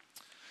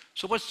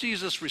 So what's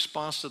Jesus'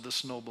 response to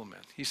this nobleman?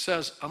 He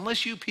says,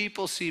 unless you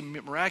people see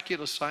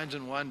miraculous signs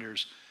and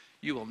wonders,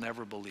 you will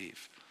never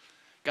believe.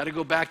 Got to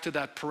go back to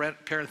that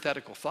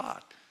parenthetical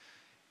thought.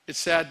 It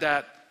said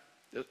that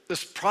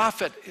this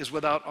prophet is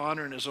without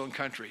honor in his own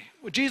country.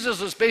 What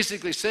Jesus is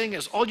basically saying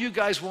is, all you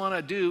guys want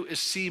to do is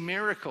see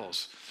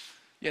miracles.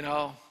 You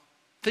know,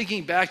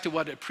 thinking back to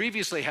what had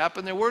previously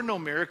happened, there were no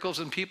miracles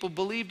and people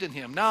believed in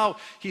him. Now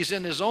he's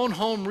in his own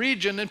home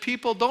region and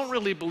people don't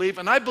really believe.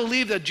 And I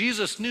believe that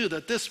Jesus knew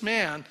that this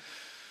man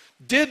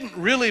didn't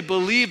really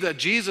believe that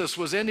Jesus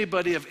was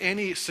anybody of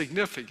any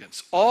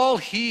significance. All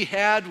he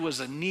had was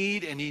a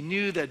need, and he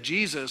knew that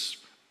Jesus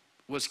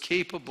was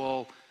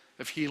capable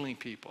of healing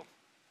people.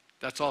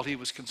 That's all he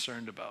was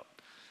concerned about.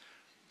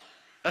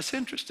 That's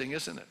interesting,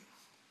 isn't it?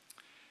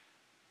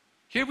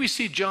 Here we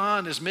see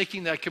John is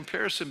making that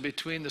comparison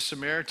between the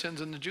Samaritans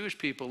and the Jewish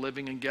people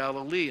living in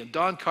Galilee. And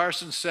Don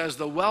Carson says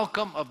the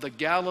welcome of the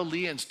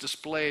Galileans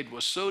displayed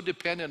was so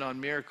dependent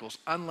on miracles,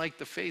 unlike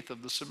the faith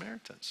of the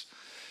Samaritans.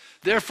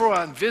 Therefore,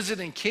 on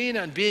visiting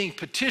Cana and being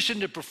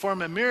petitioned to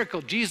perform a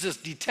miracle, Jesus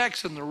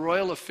detects in the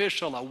royal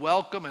official a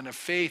welcome and a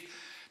faith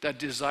that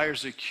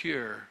desires a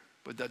cure,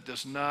 but that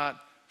does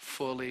not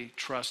fully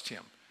trust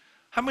him.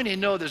 How many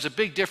know there's a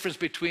big difference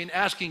between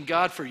asking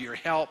God for your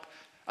help,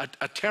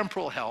 a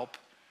temporal help,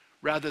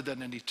 rather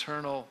than an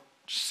eternal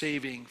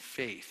saving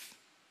faith?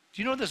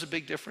 Do you know there's a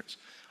big difference?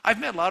 I've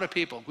met a lot of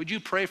people. Would you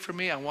pray for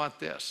me? I want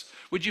this.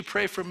 Would you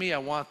pray for me? I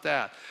want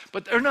that.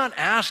 But they're not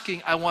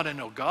asking, I want to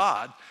know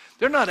God.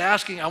 They're not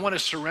asking, I want to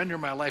surrender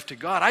my life to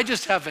God. I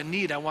just have a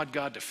need. I want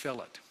God to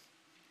fill it.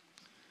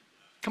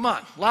 Come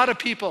on. A lot of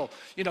people,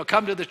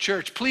 come to the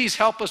church. Please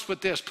help us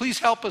with this. Please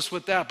help us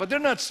with that. But they're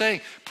not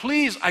saying,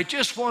 please, I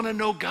just want to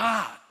know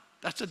God.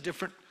 That's a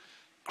different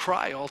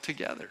cry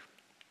altogether.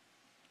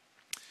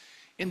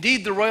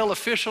 Indeed, the royal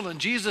official in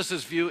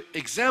Jesus' view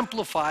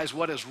exemplifies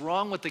what is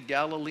wrong with the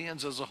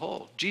Galileans as a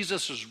whole.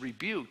 Jesus'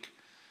 rebuke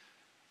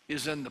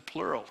is in the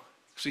plural.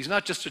 So he's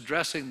not just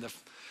addressing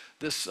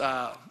this,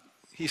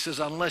 he says,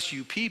 unless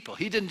you people.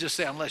 He didn't just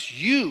say, unless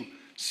you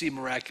see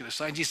miraculous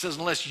signs. He says,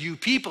 unless you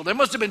people. There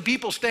must have been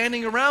people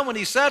standing around when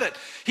he said it.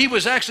 He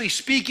was actually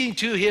speaking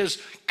to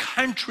his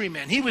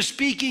countrymen. He was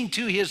speaking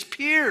to his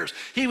peers.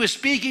 He was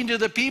speaking to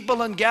the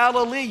people in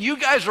Galilee. You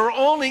guys are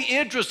only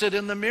interested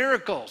in the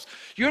miracles.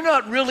 You're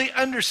not really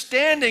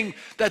understanding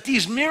that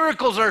these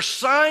miracles are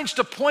signs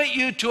to point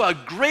you to a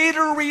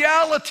greater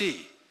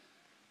reality.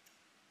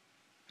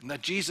 And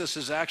that Jesus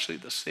is actually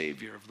the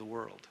Savior of the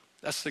world.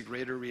 That's the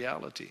greater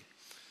reality.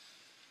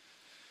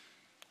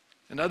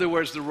 In other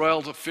words, the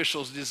royal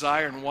official's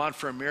desire and want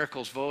for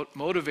miracles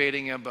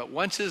motivating him, but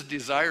once his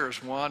desire,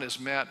 his want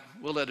is met,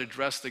 will it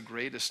address the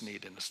greatest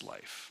need in his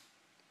life?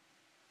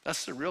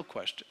 That's the real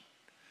question.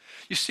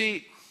 You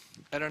see,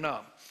 I don't know.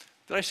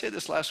 Did I say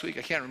this last week?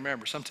 I can't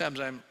remember. Sometimes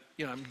I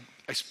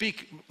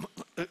speak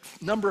a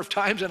number of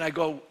times and I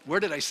go, where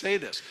did I say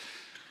this?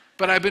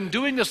 But I've been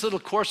doing this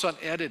little course on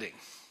editing.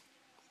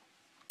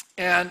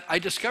 And I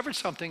discovered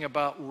something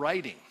about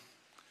writing.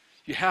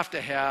 You have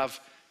to have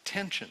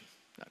tension.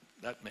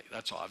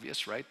 That's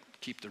obvious, right?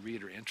 Keep the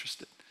reader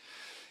interested.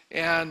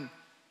 And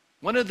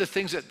one of the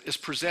things that is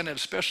presented,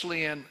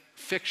 especially in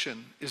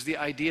fiction, is the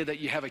idea that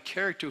you have a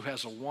character who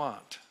has a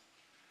want.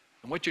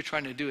 And what you're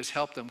trying to do is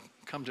help them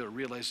come to a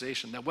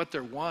realization that what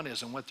their want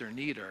is and what their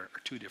need are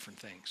two different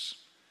things.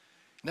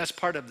 And that's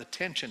part of the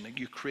tension that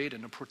you create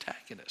in a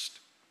protagonist.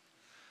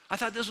 I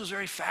thought this was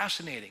very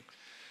fascinating.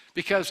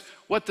 Because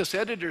what this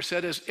editor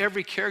said is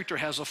every character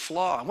has a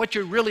flaw. And what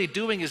you're really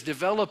doing is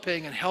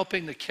developing and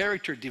helping the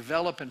character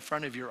develop in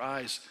front of your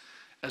eyes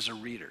as a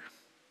reader.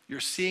 You're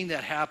seeing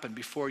that happen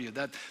before you.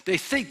 That they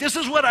think, this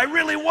is what I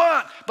really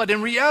want. But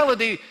in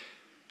reality,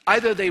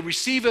 either they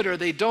receive it or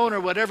they don't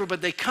or whatever,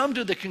 but they come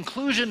to the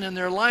conclusion in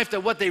their life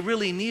that what they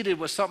really needed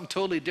was something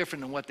totally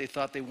different than what they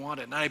thought they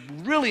wanted. And I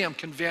really am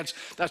convinced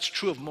that's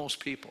true of most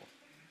people.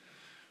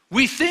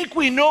 We think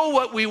we know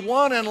what we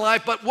want in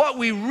life, but what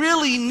we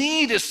really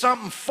need is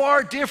something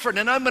far different.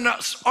 And I'm going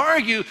to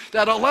argue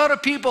that a lot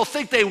of people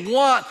think they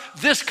want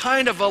this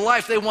kind of a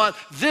life. They want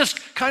this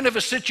kind of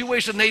a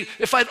situation.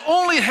 If I'd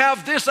only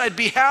have this, I'd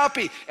be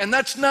happy. And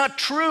that's not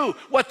true.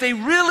 What they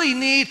really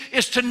need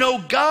is to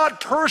know God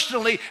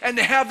personally and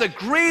to have the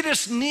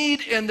greatest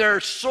need in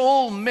their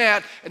soul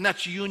met, and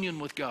that's union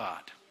with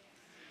God.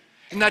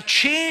 And that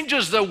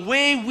changes the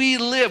way we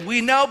live.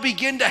 We now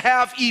begin to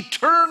have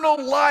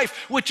eternal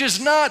life, which is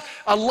not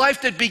a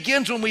life that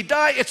begins when we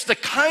die. It's the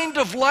kind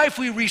of life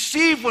we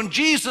receive when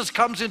Jesus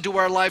comes into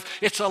our life.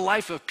 It's a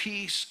life of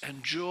peace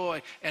and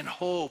joy and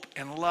hope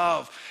and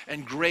love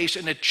and grace.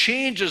 And it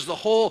changes the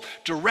whole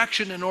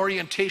direction and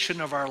orientation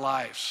of our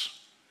lives.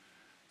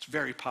 It's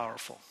very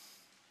powerful.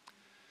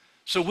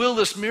 So will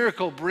this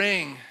miracle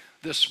bring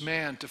this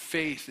man to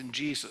faith in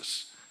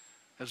Jesus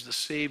as the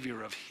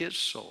Savior of his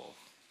soul?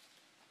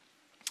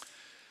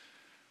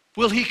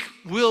 Will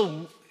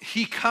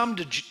he come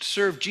to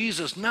serve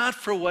Jesus not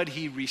for what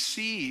he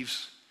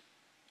receives,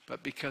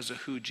 but because of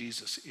who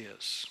Jesus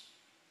is?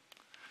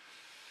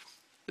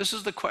 This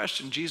is the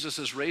question Jesus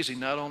is raising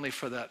not only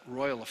for that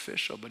royal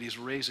official, but he's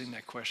raising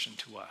that question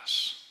to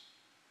us.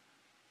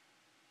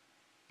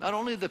 Not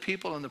only the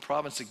people in the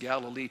province of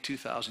Galilee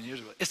 2,000 years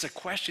ago, it's a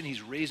question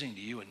he's raising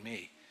to you and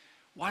me.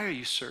 Why are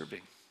you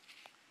serving?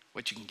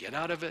 What you can get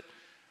out of it,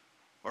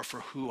 or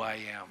for who I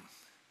am?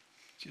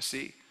 Do you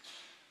see?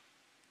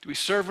 Do we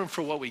serve him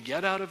for what we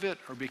get out of it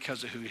or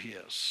because of who he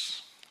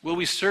is? Will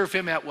we serve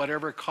him at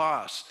whatever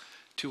cost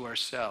to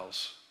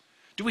ourselves?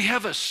 Do we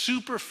have a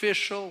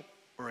superficial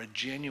or a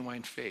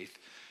genuine faith?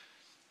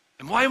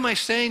 And why am I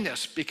saying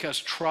this? Because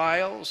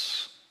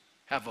trials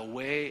have a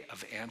way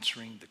of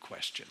answering the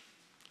question.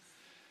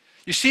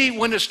 You see,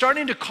 when it's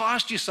starting to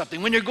cost you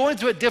something, when you're going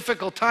through a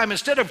difficult time,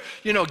 instead of,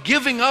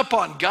 giving up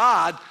on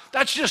God,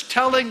 that's just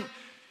telling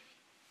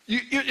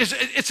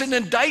it's an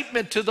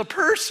indictment to the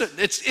person.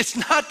 It's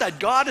not that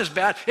God is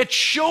bad. It's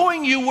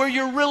showing you where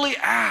you're really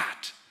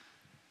at.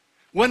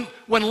 When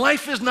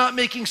life is not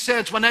making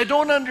sense, when I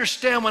don't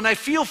understand, when I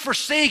feel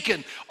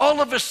forsaken,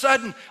 all of a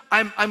sudden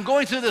I'm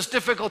going through this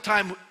difficult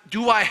time.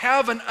 Do I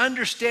have an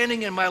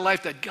understanding in my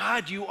life that,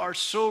 God, you are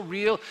so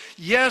real?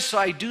 Yes,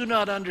 I do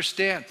not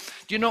understand.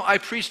 Do you know, I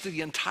preached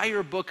the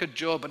entire book of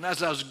Job, and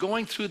as I was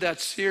going through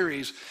that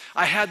series,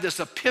 I had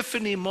this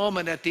epiphany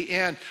moment at the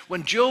end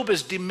when Job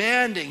is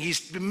demanding,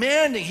 he's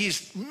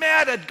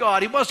mad at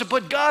God. He wants to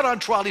put God on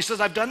trial. He says,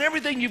 I've done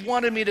everything you've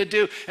wanted me to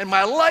do, and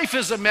my life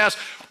is a mess.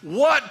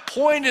 What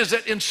point is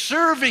it in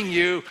serving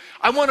you?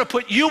 I want to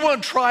put you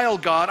on trial,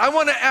 God. I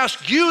want to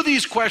ask you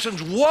these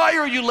questions. Why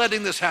are you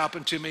letting this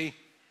happen to me?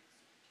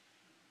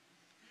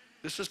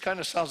 This just kind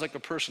of sounds like a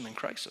person in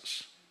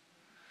crisis.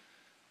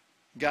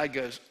 God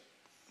goes,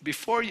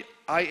 before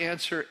I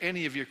answer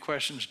any of your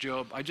questions,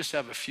 Job, I just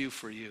have a few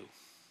for you.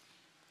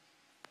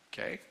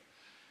 Okay?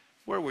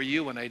 Where were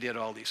you when I did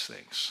all these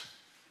things?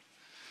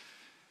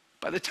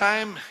 By the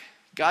time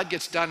God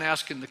gets done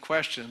asking the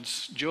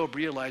questions, Job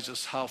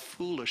realizes how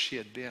foolish he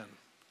had been.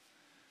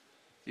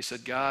 He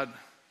said, God,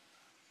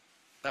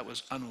 that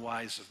was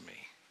unwise of me.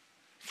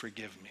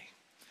 Forgive me.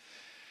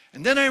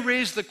 And then I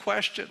raised the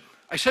question,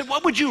 I said,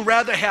 what would you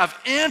rather have?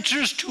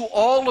 Answers to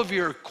all of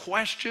your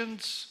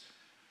questions?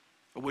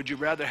 Or would you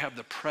rather have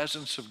the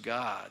presence of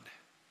God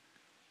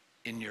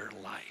in your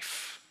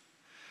life?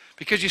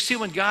 Because you see,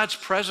 when God's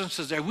presence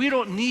is there, we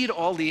don't need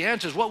all the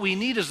answers. What we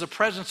need is the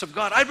presence of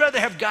God. I'd rather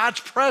have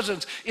God's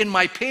presence in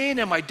my pain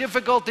and my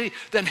difficulty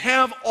than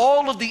have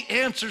all of the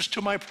answers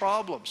to my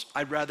problems.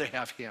 I'd rather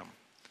have him.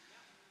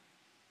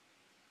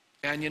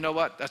 And you know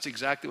what? That's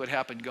exactly what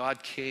happened.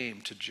 God came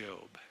to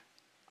Job.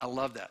 I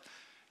love that.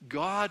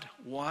 God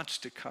wants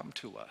to come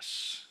to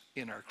us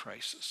in our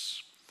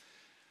crisis.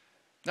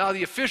 Now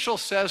the official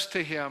says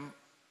to him,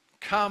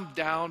 come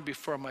down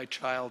before my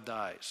child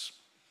dies.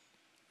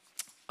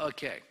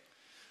 Okay,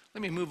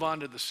 let me move on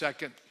to the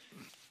second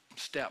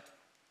step.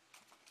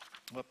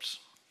 Whoops.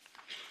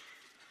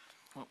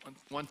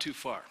 One too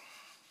far.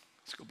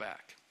 Let's go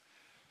back.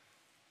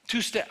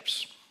 2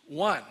 steps.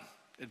 1,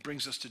 it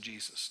brings us to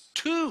Jesus.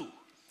 2,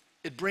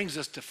 it brings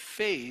us to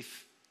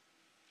faith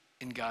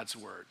in God's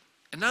word.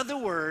 In other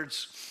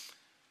words,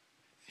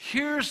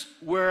 here's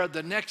where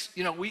the next,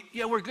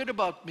 we're good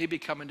about maybe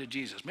coming to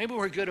Jesus. Maybe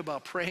we're good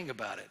about praying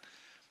about it.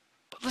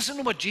 But listen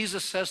to what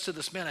Jesus says to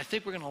this man. I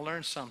think we're going to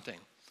learn something.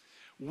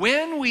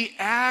 When we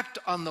act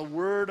on the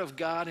word of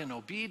God in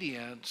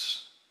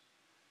obedience,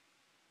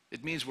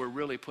 it means we're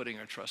really putting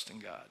our trust in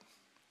God.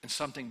 And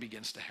something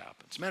begins to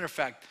happen. As a matter of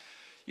fact,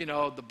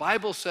 the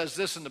Bible says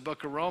this in the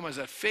book of Romans,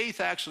 that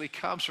faith actually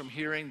comes from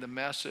hearing the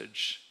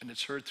message, and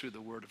it's heard through the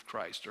word of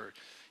Christ. Or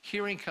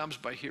hearing comes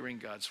by hearing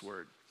God's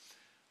word.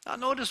 Now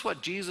notice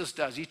what Jesus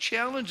does. He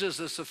challenges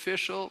this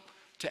official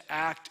to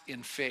act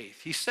in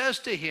faith. He says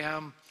to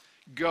him,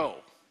 go,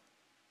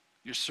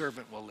 your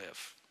servant will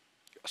live.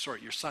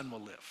 Your son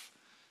will live.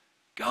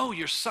 Go,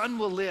 your son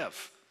will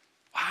live.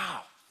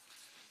 Wow.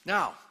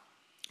 Now,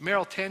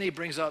 Merrill Tenney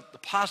brings out the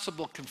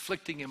possible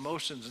conflicting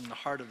emotions in the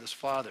heart of this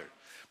father.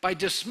 By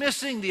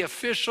dismissing the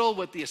official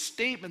with the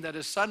statement that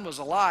his son was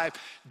alive,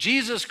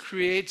 Jesus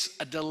creates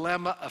a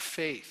dilemma of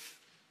faith,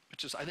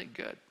 which is, I think,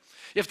 good.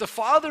 If the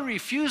father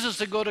refuses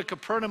to go to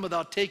Capernaum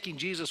without taking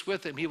Jesus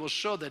with him, he will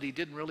show that he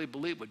didn't really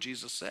believe what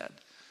Jesus said.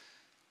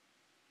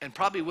 And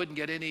probably wouldn't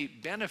get any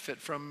benefit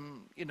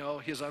from,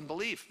 his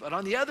unbelief. But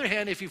on the other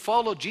hand, if he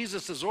followed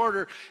Jesus'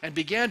 order and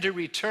began to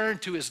return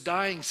to his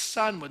dying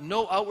son with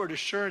no outward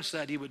assurance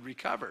that he would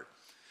recover,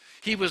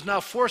 he was now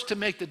forced to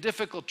make the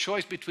difficult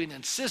choice between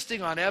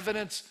insisting on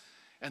evidence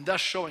and thus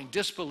showing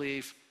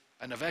disbelief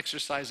and of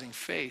exercising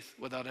faith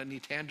without any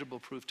tangible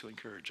proof to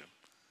encourage him.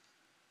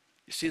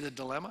 You see the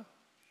dilemma?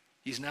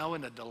 He's now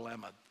in a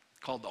dilemma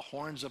called the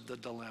horns of the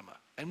dilemma.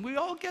 And we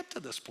all get to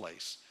this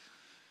place.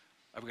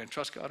 Are we going to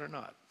trust God or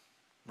not?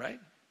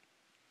 Right?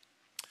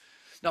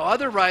 Now,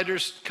 other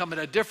writers come in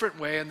a different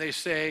way, and they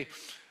say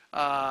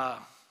the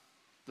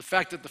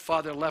fact that the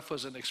father left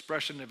was an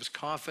expression of his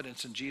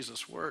confidence in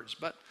Jesus' words.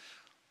 But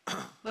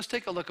let's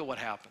take a look at what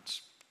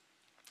happens.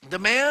 The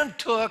man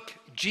took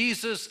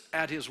Jesus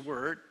at his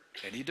word,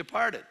 and he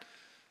departed.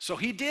 So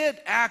he did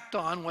act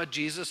on what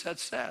Jesus had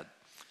said.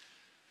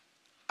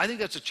 I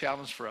think that's a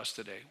challenge for us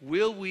today.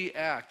 Will we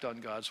act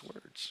on God's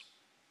words?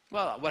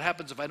 Well, what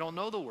happens if I don't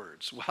know the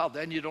words? Well,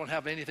 then you don't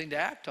have anything to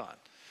act on.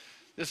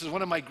 This is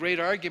one of my great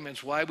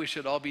arguments why we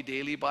should all be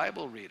daily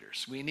Bible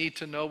readers. We need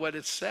to know what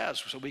it says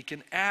so we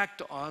can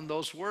act on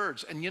those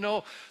words. And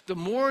the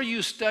more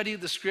you study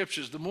the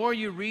scriptures, the more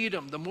you read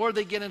them, the more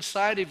they get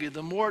inside of you,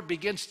 the more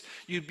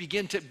you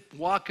begin to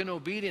walk in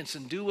obedience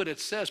and do what it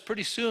says.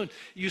 Pretty soon,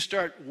 you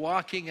start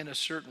walking in a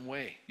certain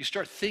way. You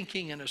start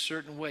thinking in a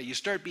certain way. You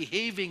start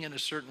behaving in a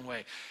certain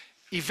way.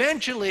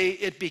 Eventually,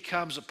 it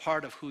becomes a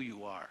part of who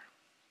you are.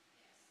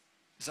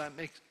 Does that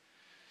make sense?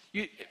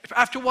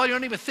 After a while, you're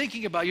not even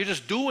thinking about it. You're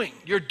just doing.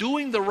 You're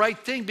doing the right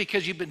thing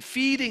because you've been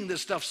feeding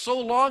this stuff so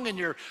long in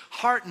your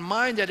heart and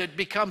mind that it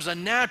becomes a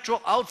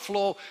natural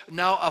outflow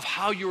now of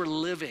how you're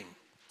living.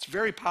 It's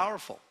very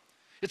powerful.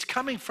 It's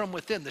coming from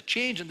within. The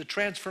change and the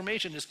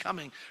transformation is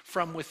coming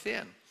from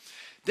within.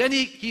 Then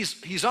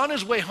he's on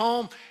his way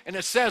home, and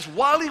it says,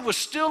 while he was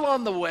still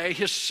on the way,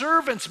 his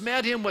servants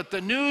met him with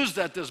the news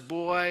that this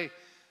boy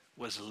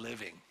was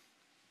living.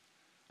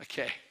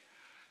 Okay.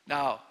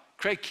 Now,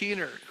 Craig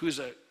Keener, who's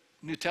a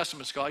New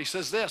Testament scholar, he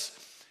says this,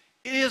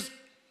 is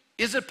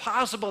it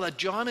possible that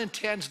John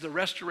intends the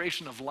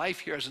restoration of life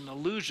here as an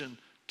allusion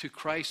to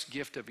Christ's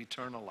gift of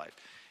eternal life?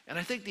 And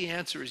I think the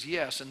answer is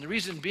yes. And the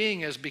reason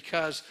being is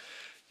because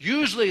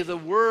usually the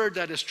word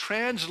that is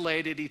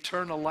translated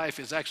eternal life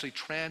is actually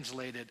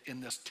translated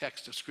in this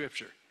text of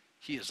Scripture.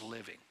 He is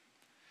living.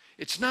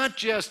 It's not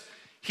just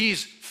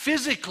he's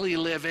physically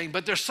living,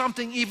 but there's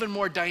something even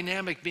more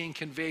dynamic being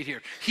conveyed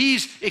here.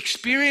 He's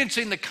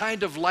experiencing the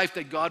kind of life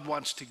that God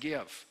wants to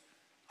give.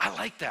 I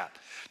like that.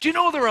 Do you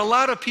know there are a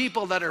lot of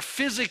people that are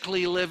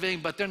physically living,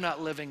 but they're not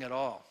living at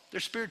all? They're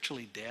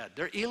spiritually dead.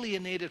 They're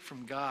alienated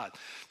from God.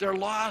 They're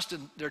lost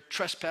in their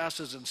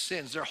trespasses and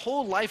sins. Their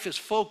whole life is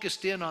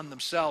focused in on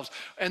themselves,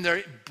 and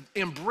they're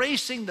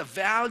embracing the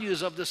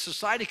values of the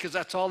society because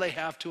that's all they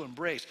have to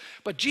embrace.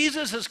 But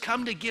Jesus has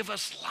come to give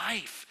us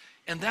life,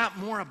 and that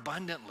more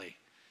abundantly.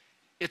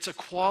 It's a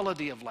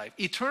quality of life.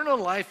 Eternal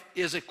life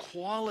is a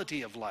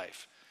quality of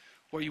life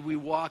where we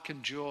walk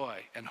in joy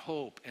and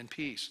hope and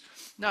peace.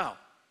 Now,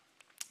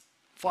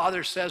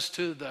 Father says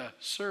to the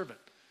servant,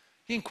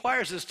 he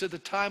inquires as to the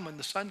time when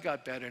the son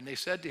got better, and they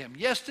said to him,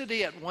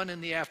 yesterday at 1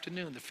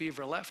 p.m, the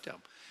fever left him.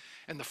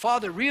 And the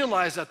father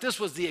realized that this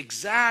was the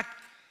exact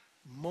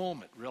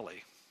moment,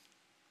 really,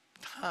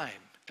 time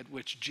at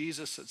which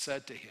Jesus had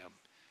said to him,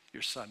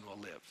 your son will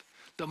live.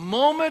 The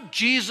moment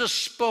Jesus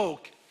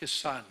spoke, his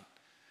son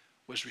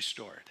was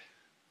restored.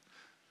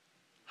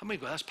 How many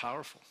go, that's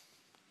powerful?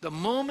 The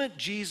moment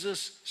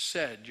Jesus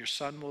said, your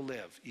son will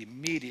live,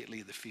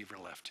 immediately the fever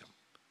left him.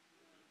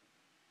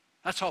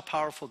 That's how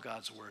powerful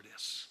God's word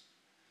is.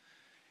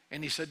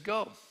 And he said,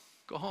 go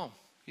home.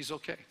 He's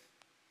okay.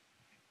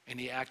 And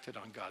he acted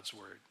on God's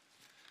word.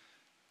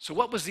 So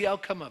what was the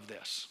outcome of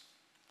this?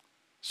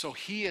 So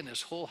he and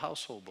his whole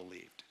household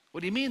believed.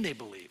 What do you mean they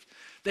believed?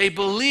 They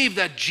believed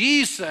that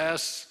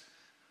Jesus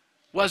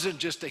wasn't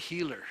just a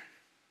healer,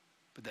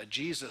 but that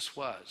Jesus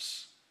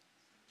was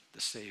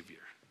the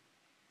Savior,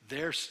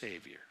 their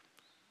Savior,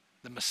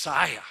 the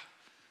Messiah.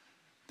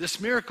 This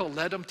miracle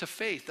led them to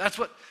faith.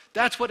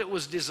 That's what it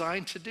was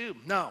designed to do.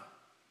 Now,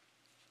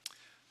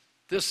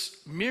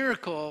 this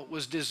miracle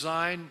was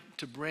designed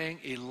to bring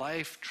a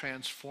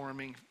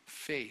life-transforming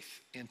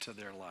faith into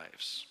their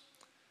lives.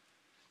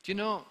 Do you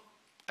know,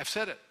 I've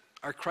said it,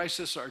 our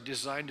crises are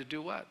designed to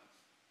do what?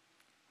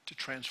 To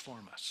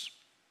transform us.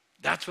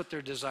 That's what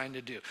they're designed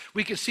to do.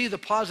 We can see the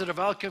positive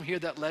outcome here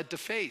that led to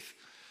faith.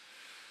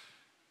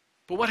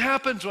 But what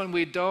happens when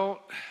we don't,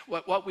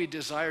 what we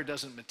desire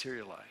doesn't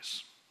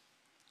materialize?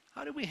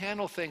 How do we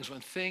handle things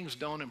when things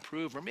don't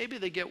improve or maybe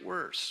they get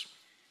worse?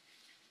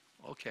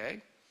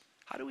 Okay,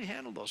 how do we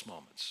handle those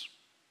moments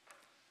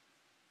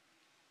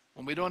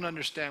when we don't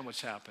understand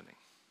what's happening?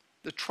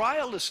 The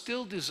trial is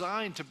still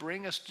designed to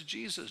bring us to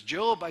Jesus.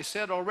 Job, I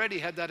said already,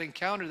 had that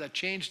encounter that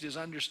changed his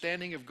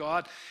understanding of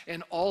God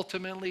and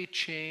ultimately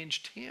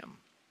changed him.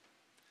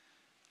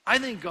 I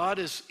think God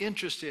is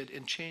interested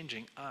in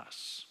changing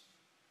us.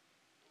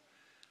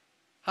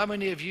 How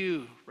many of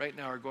you right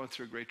now are going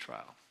through a great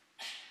trial?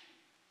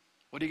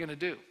 What are you going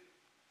to do?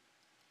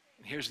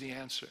 And here's the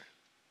answer.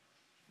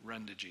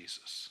 Run to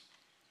Jesus.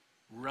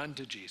 Run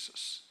to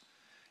Jesus.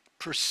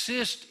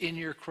 Persist in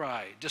your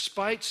cry.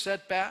 Despite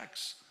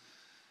setbacks,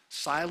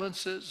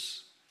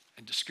 silences,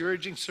 and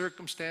discouraging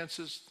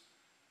circumstances,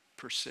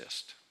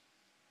 persist.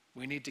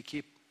 We need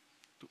to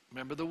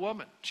remember the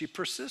woman. She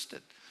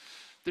persisted.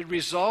 The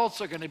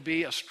results are going to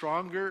be a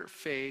stronger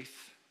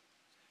faith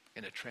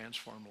and a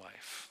transformed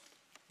life.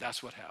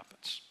 That's what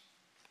happens.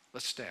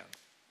 Let's stand.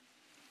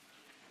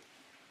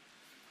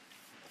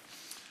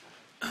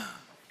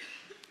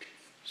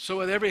 So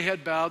with every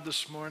head bowed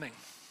this morning,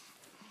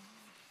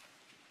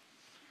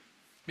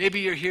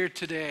 maybe you're here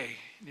today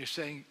and you're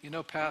saying, you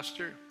know,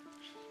 Pastor,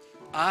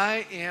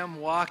 I am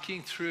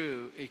walking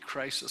through a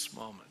crisis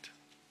moment.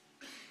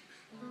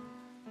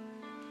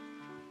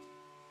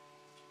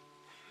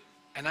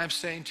 And I'm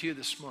saying to you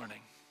this morning,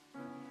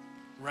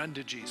 run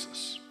to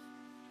Jesus.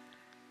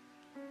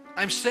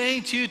 I'm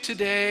saying to you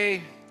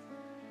today,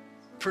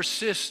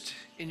 persist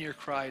in your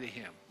cry to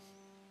him.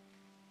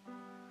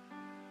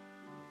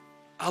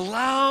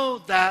 Allow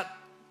that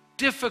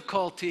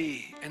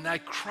difficulty and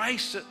that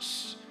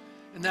crisis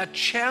and that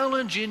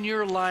challenge in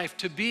your life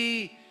to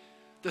be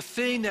the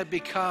thing that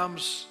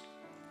becomes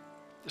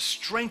the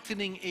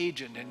strengthening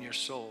agent in your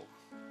soul.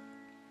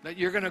 That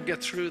you're going to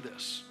get through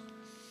this.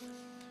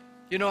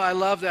 You know, I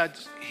love that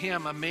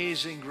hymn,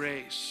 Amazing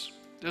Grace.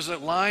 There's a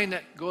line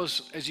that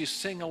goes as you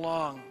sing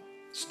along,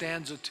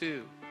 stanza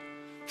 2.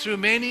 Through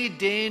many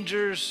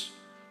dangers,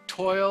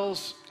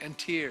 toils, and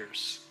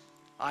tears,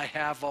 I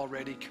have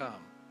already come.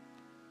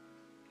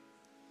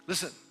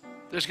 Listen,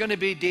 there's going to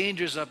be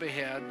dangers up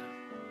ahead.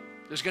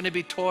 There's going to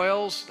be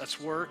toils, that's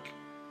work,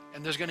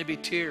 and there's going to be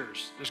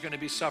tears. There's going to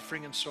be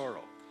suffering and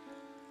sorrow.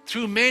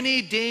 Through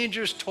many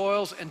dangers,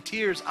 toils, and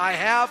tears, I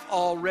have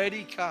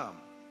already come.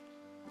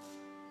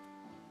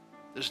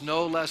 There's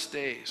no less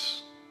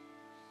days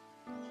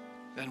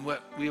than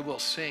what we will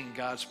sing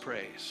God's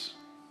praise.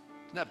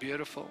 Isn't that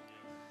beautiful?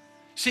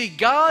 See,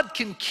 God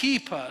can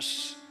keep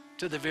us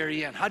to the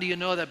very end. How do you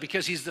know that?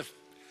 Because he's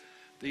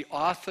the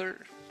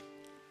author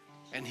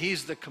and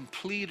he's the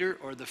completer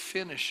or the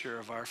finisher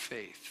of our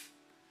faith.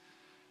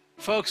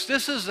 Folks,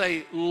 this is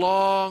a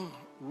long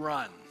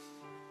run.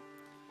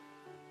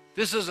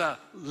 This is a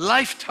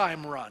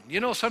lifetime run. You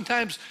know,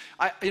 sometimes,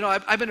 I've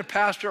been a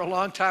pastor a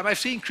long time. I've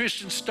seen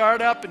Christians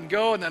start up and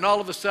go, and then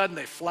all of a sudden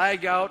they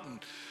flag out, and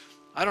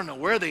I don't know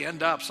where they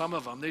end up, some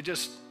of them. They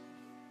just,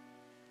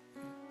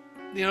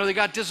 they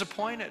got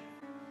disappointed.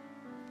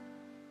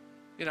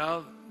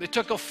 They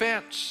took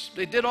offense.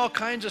 They did all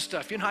kinds of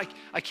stuff.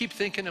 I keep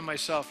thinking to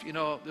myself,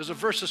 there's a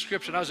verse of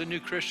scripture, I was a new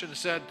Christian, that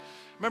said,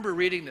 I remember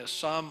reading this,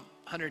 Psalm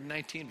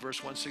 119, verse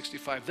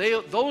 165.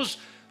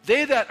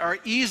 They that are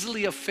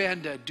easily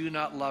offended do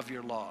not love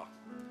your law.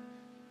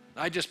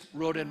 I just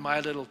wrote in my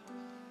little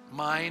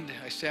mind,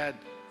 I said,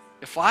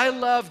 if I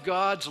love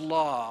God's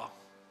law,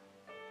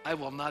 I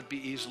will not be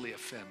easily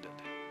offended.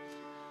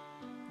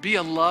 Be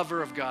a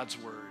lover of God's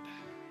word.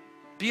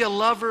 Be a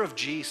lover of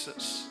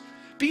Jesus.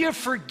 Be a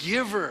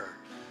forgiver.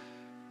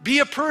 Be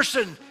a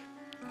person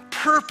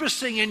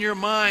purposing in your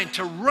mind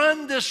to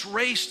run this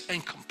race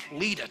and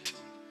complete it.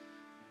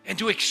 And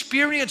to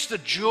experience the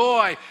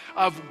joy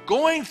of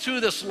going through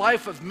this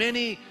life of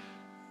many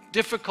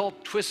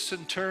difficult twists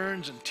and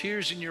turns and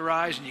tears in your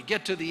eyes, and you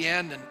get to the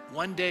end, and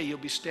one day you'll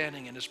be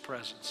standing in his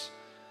presence.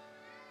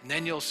 And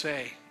then you'll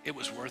say, it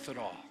was worth it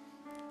all.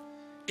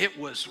 It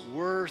was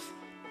worth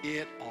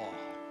it all.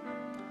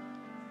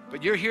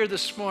 But you're here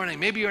this morning.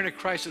 Maybe you're in a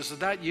crisis. Is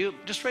that you?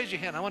 Just raise your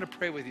hand. I want to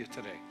pray with you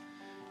today.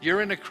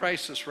 You're in a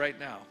crisis right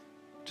now.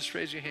 Just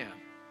raise your hand.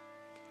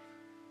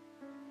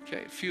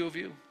 Okay, a few of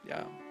you.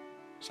 Yeah.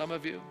 Some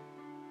of you.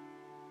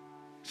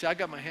 See, I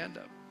got my hand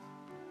up.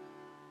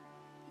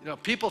 You know,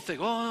 people think,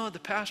 oh, the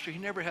pastor, he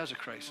never has a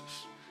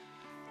crisis.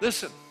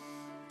 Listen,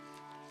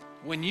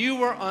 when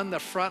you are on the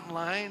front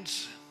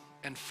lines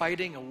and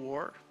fighting a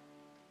war,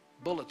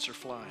 bullets are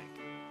flying.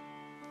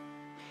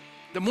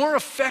 The more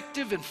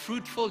effective and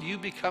fruitful you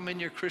become in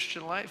your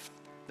Christian life,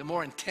 the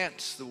more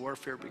intense the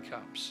warfare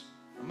becomes.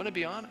 I'm going to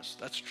be honest.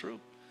 That's true.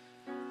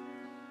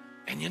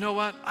 And you know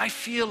what? I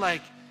feel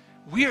like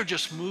we are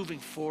just moving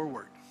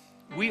forward.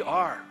 We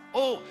are.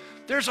 Oh,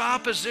 there's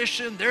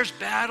opposition, there's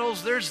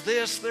battles, there's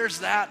this, there's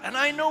that. And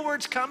I know where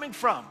it's coming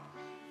from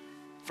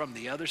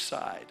the other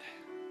side.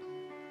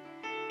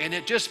 And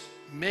it just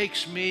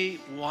makes me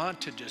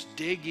want to just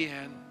dig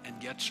in and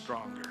get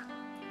stronger.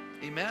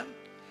 Amen?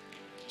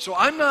 So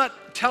I'm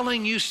not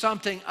telling you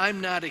something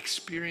I'm not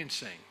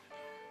experiencing.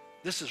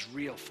 This is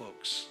real,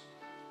 folks.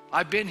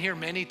 I've been here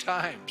many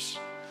times.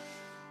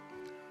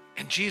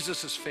 And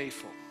Jesus is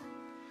faithful.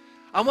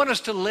 I want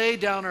us to lay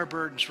down our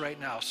burdens right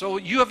now. So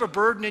you have a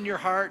burden in your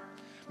heart.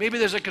 Maybe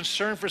there's a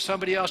concern for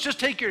somebody else.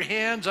 Just take your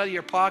hands out of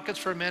your pockets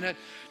for a minute.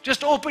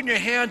 Just open your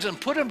hands and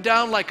put them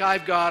down like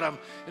I've got them.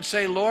 And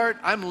say, Lord,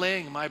 I'm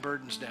laying my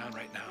burdens down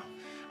right now.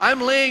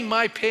 I'm laying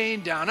my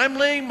pain down. I'm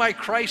laying my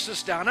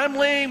crisis down. I'm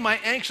laying my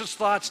anxious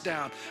thoughts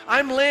down.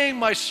 I'm laying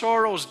my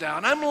sorrows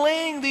down. I'm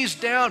laying these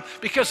down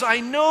because I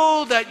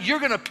know that you're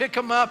going to pick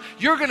them up.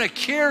 You're going to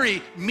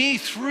carry me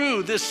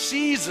through this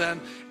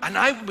season, and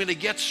I'm going to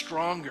get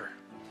stronger.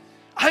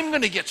 I'm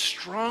going to get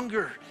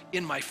stronger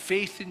in my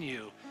faith in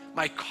you,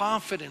 my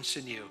confidence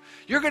in you.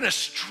 You're going to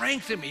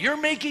strengthen me. You're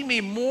making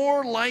me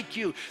more like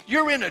you.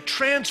 You're in a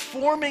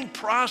transforming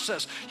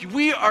process.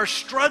 We are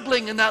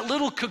struggling in that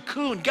little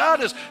cocoon.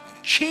 God is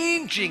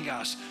changing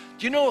us.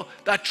 You know,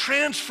 that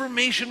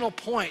transformational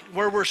point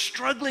where we're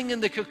struggling in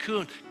the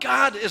cocoon,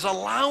 God is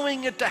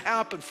allowing it to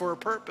happen for a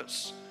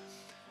purpose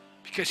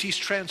because he's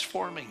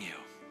transforming you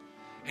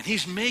and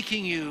he's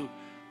making you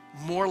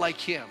more like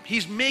him.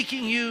 He's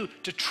making you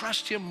to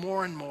trust him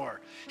more and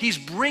more. He's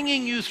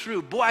bringing you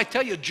through. Boy, I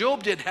tell you,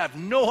 Job did have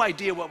no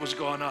idea what was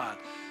going on.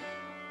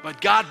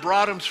 But God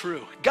brought him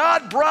through.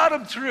 God brought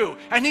him through.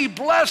 And he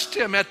blessed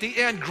him at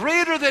the end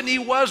greater than he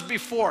was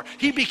before.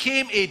 He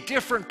became a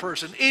different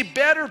person, a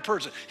better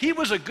person. He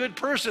was a good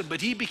person,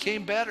 but he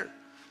became better.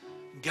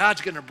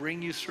 God's going to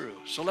bring you through.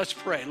 So let's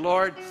pray.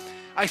 Lord,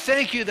 I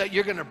thank you that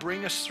you're going to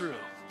bring us through.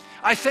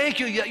 I thank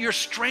you that you're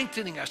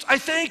strengthening us. I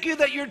thank you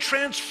that you're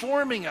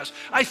transforming us.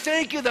 I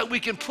thank you that we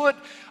can put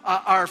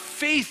our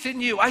faith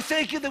in you. I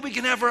thank you that we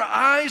can have our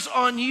eyes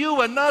on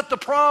you and not the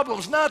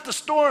problems, not the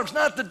storms,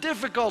 not the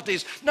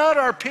difficulties, not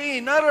our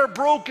pain, not our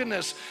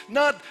brokenness,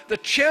 not the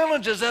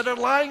challenges that are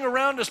lying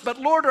around us.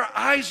 But Lord, our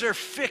eyes are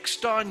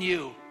fixed on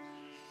you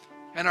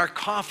and our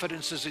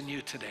confidence is in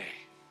you today.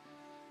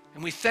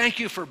 And we thank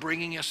you for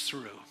bringing us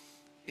through.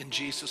 In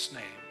Jesus'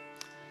 name,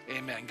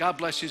 amen. God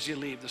bless you as you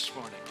leave this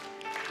morning.